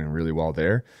still doing really well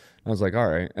there. I was like, all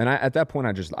right, and at that point,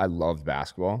 I loved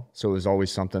basketball, so it was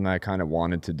always something that I kind of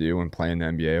wanted to do, and playing the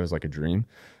NBA was like a dream.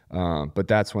 But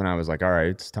that's when I was like, all right,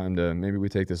 it's time to maybe we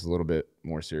take this a little bit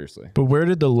more seriously. But where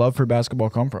did the love for basketball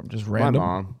come from? Just random? My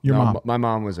mom. Your No, mom. My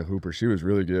mom was a hooper. She was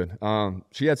really good.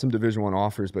 She had some Division I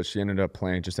offers, but she ended up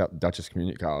playing just at Dutchess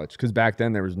Community College. Because back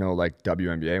then there was no like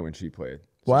WNBA when she played.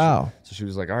 So Wow. She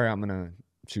was like, all right,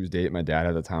 she was dating my dad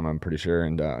at the time, I'm pretty sure.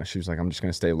 And she was like, I'm just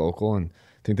going to stay local. And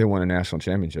I think they won a national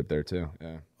championship there too.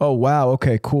 Yeah. Oh wow.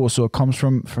 Okay. Cool. So it comes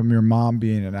from your mom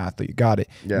being an athlete. Got it.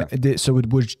 Yeah. Did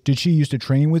she used to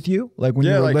train with you like when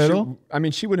you were like little?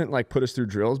 she wouldn't like put us through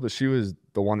drills, but she was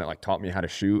the one that like taught me how to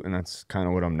shoot. And that's kind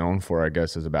of what I'm known for, I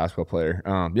guess, as a basketball player.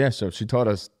 So she taught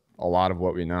us a lot of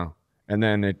what we know. And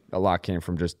then a lot came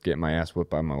from just getting my ass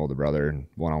whipped by my older brother and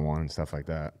one-on-one and stuff like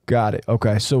that. Got it.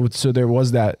 Okay. So there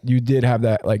was that. You did have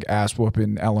that like ass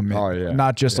whooping element. Oh, yeah.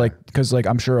 Not just like because like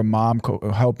I'm sure a mom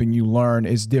helping you learn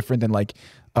is different than like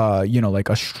like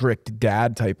a strict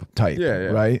dad type. Yeah.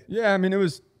 Right. Yeah. I mean,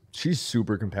 she's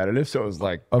super competitive. So it was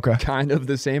like Okay. kind of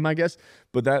the same, I guess.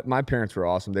 But my parents were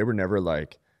awesome. They were never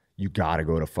like, you got to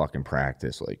go to fucking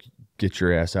practice. Like, get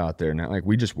your ass out there. And like,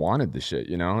 we just wanted the shit,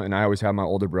 you know? And I always had my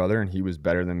older brother, and he was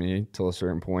better than me till a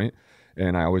certain point.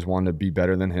 And I always wanted to be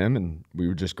better than him. And we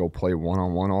would just go play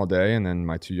 1-on-1 all day. And then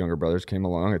my 2 younger brothers came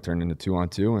along. It turned into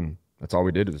 2-on-2. And that's all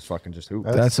we did was fucking just hoop.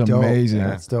 That's dope. amazing. Yeah.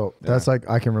 That's dope. Yeah. That's like,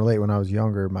 I can relate. When I was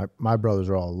younger, my brothers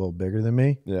are all a little bigger than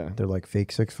me. Yeah. They're like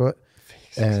fake 6 foot.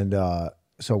 And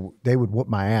so they would whoop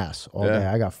my ass all day.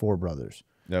 I got 4 brothers.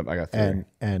 Yep, I got 3.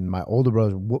 And my older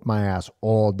brothers whooped my ass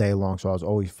all day long. So I was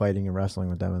always fighting and wrestling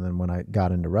with them. And then when I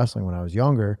got into wrestling when I was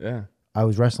younger, I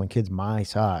was wrestling kids my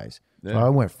size. So I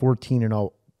went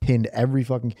 14-0, pinned every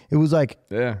fucking. It was like,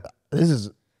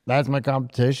 that's my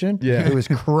competition. Yeah, it was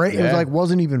crazy. It was like,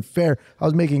 wasn't even fair. I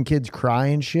was making kids cry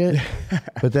and shit.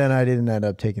 But then I didn't end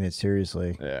up taking it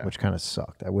seriously, which kind of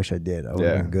sucked. I wish I did. I would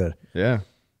have been good. Yeah.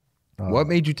 What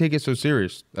made you take it so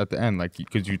serious at the end? Like,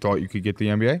 because you thought you could get the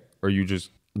NBA, or you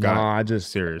just got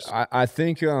serious? I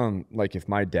think like if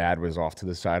my dad was off to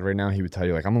the side right now, he would tell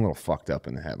you like, I'm a little fucked up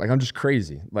in the head. Like, I'm just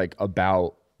crazy, like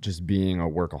about just being a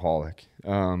workaholic.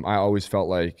 I always felt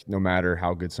like no matter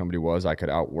how good somebody was, I could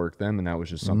outwork them, and that was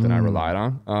just something I relied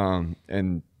on.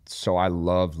 And so I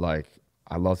loved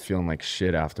feeling like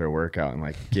shit after a workout and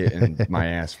like getting my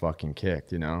ass fucking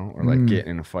kicked, you know, or like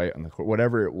getting in a fight on the court,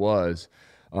 whatever it was.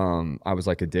 I was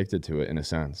like addicted to it in a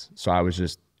sense. So I was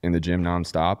just in the gym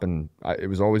nonstop, and it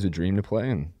was always a dream to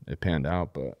play, and it panned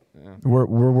out. But we're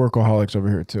workaholics over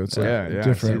here too. It's like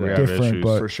different,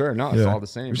 but for sure. No, it's all the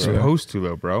same. You're supposed to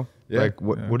though, bro. Like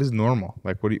what is normal?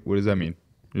 Like what does that mean?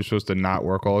 You're supposed to not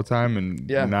work all the time and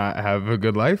not have a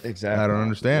good life? Exactly. I don't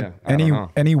understand.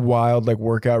 Any wild like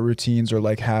workout routines or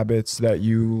like habits that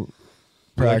you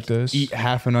practice? Like eat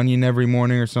half an onion every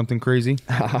morning or something crazy,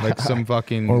 like some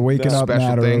fucking or waking up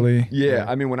mad early. Yeah,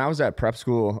 I mean, when I was at prep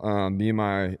school, me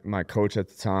and my coach at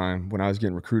the time, when I was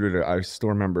getting recruited, I still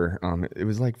remember it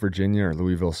was like Virginia or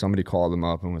Louisville. Somebody called him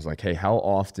up and was like, "Hey, how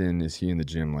often is he in the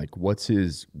gym? Like, what's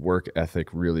his work ethic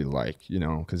really like? You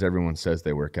know, because everyone says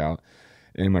they work out."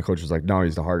 And my coach was like, "No,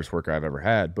 he's the hardest worker I've ever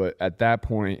had." But at that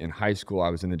point in high school, I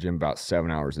was in the gym about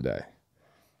 7 hours a day.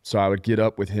 So I would get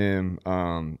up with him,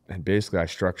 and basically I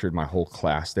structured my whole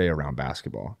class day around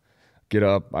basketball. Get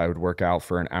up, I would work out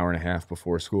for an hour and a half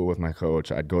before school with my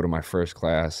coach. I'd go to my first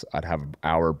class. I'd have an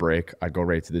hour break. I'd go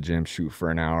right to the gym, shoot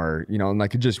for an hour, you know, and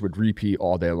like it just would repeat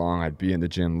all day long. I'd be in the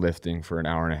gym lifting for an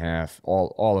hour and a half,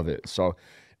 all of it. So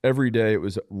every day it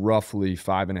was roughly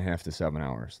 5.5 to 7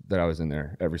 hours that I was in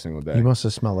there every single day. You must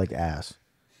have smelled like ass.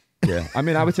 Yeah, I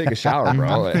mean, I would take a shower,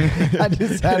 bro. I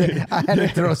just had to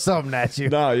throw something at you.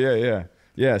 No,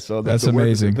 yeah. So that's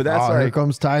amazing. But that's here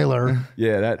comes Tyler.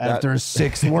 Yeah, after his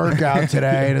 6th workout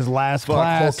today in his last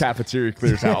class, whole cafeteria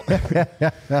clears out.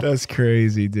 That's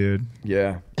crazy, dude.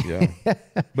 Yeah.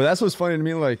 But that's what's funny to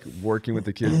me. Like working with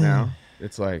the kids now,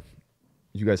 it's like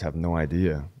you guys have no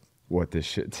idea what this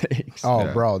shit takes.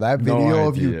 Oh, bro, that video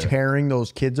of you tearing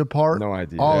those kids apart. No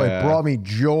idea. Oh, it brought me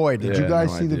joy. Did you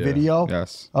guys see the video?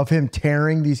 Yes. Of him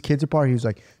tearing these kids apart? He was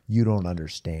like, "You don't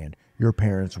understand. Your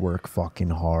parents work fucking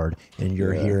hard, and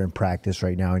you're here in practice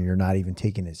right now, and you're not even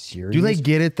taking it serious." Do they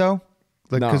get it though?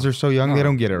 Like, because they're so young, they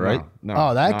don't get it, right?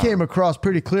 No. That came across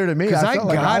pretty clear to me. Because I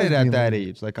got it at that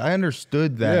age. Like, I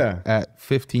understood that at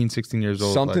 15, 16 years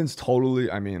old. Something's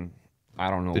totally, I mean, I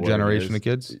don't know the generation of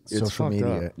kids. It's social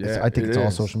media. I think it's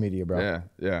all social media, bro.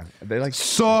 Yeah. They like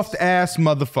soft ass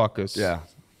motherfuckers. Yeah.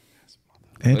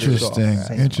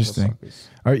 Interesting.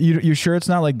 Are you sure it's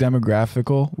not like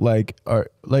demographical?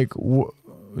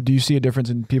 Do you see a difference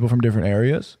in people from different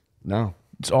areas? No.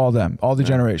 It's all them, all the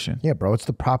generation. Yeah, bro. It's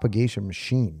the propagation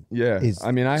machine. Yeah.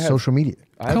 I mean, I have social media.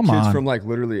 I have kids from like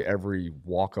literally every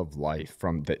walk of life,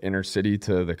 from the inner city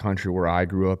to the country where I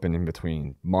grew up and in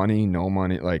between. Money, no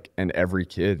money, like, and every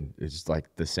kid is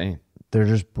like the same. They're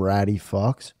just bratty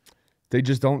fucks. They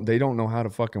don't know how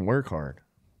to fucking work hard.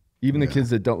 Even the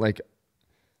kids that don't, like,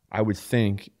 I would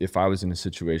think if I was in a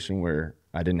situation where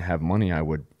I didn't have money, I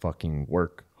would fucking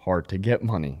work hard to get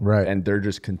money. Right. And they're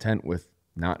just content with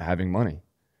not having money.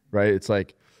 Right. It's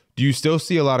like, do you still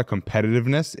see a lot of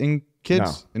competitiveness in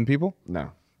kids and people?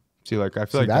 No. See, like, I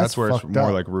feel like that's where it's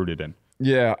more like rooted in.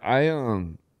 Yeah.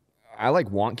 I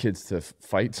like want kids to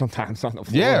fight sometimes on the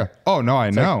floor. Yeah. Oh no,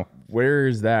 I know. Like, where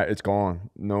is that? It's gone.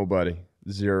 Nobody.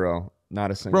 Zero.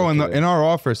 Not a single. Bro, in our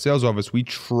office, sales office, we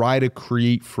try to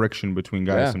create friction between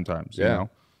guys sometimes. You know?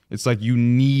 It's like you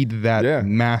need that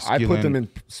masculine. I put them in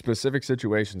specific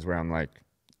situations where I'm like,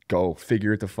 go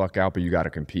figure it the fuck out, but you got to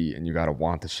compete and you got to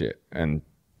want the shit. And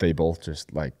they both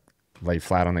just like lay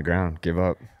flat on the ground, give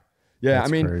up. Yeah, That's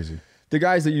I mean, crazy. The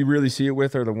guys that you really see it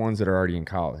with are the ones that are already in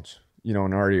college. you know,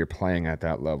 and already you're playing at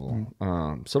that level.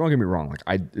 So don't get me wrong.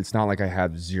 Like it's not like I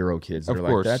have 0 kids that Of are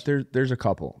course. like that. There's a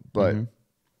couple, but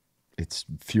it's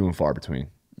few and far between,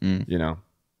 you know?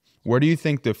 Where do you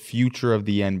think the future of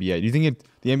the NBA? Do you think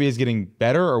the NBA is getting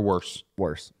better or worse?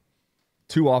 Worse.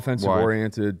 Too offensive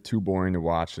oriented, too boring to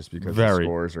watch just because the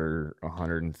scores are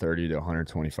 130 to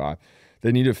 125.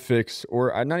 They need to fix,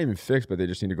 or not even fix, but they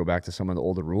just need to go back to some of the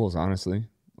older rules, honestly.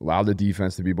 Allow the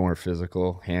defense to be more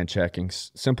physical, hand checking,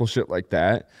 simple shit like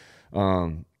that,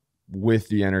 with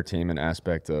the entertainment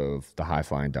aspect of the high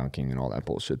flying dunking and all that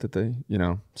bullshit that they, you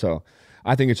know. So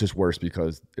I think it's just worse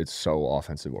because it's so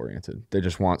offensive oriented. They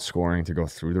just want scoring to go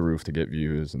through the roof to get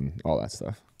views and all that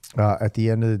stuff. At the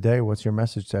end of the day, what's your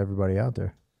message to everybody out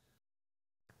there?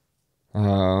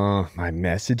 My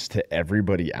message to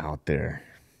everybody out there.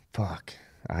 Fuck.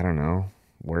 I don't know.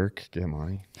 Work, get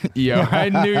money. Yeah, I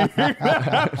knew you were going to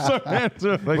have some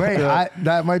answer like Wait, that.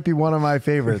 that might be one of my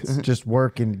favorites. Just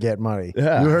work and get money.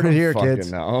 Yeah, You heard it here, fucking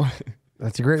kids. No.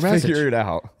 That's a great message. Figure it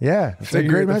out. Yeah, it's a Figure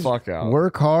great it the message. fuck out.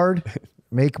 Work hard,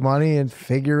 make money, and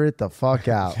figure it the fuck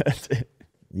out. That's it.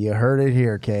 You heard it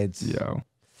here, kids. Yo.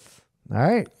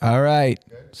 All right.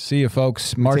 See you,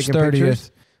 folks. March Taking 30th.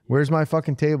 pictures? Where's my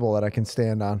fucking table that I can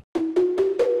stand on?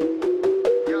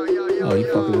 Oh, you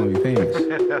fucking gonna be famous.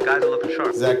 Guys are looking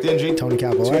sharp. Zach Dingee, Tony Two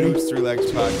Cappelletti. Dudes, 3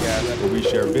 Legs podcast, where we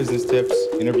share business tips,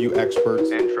 interview experts,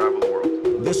 And travel the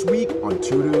world. This week on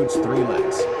Two Dudes, Three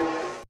Legs.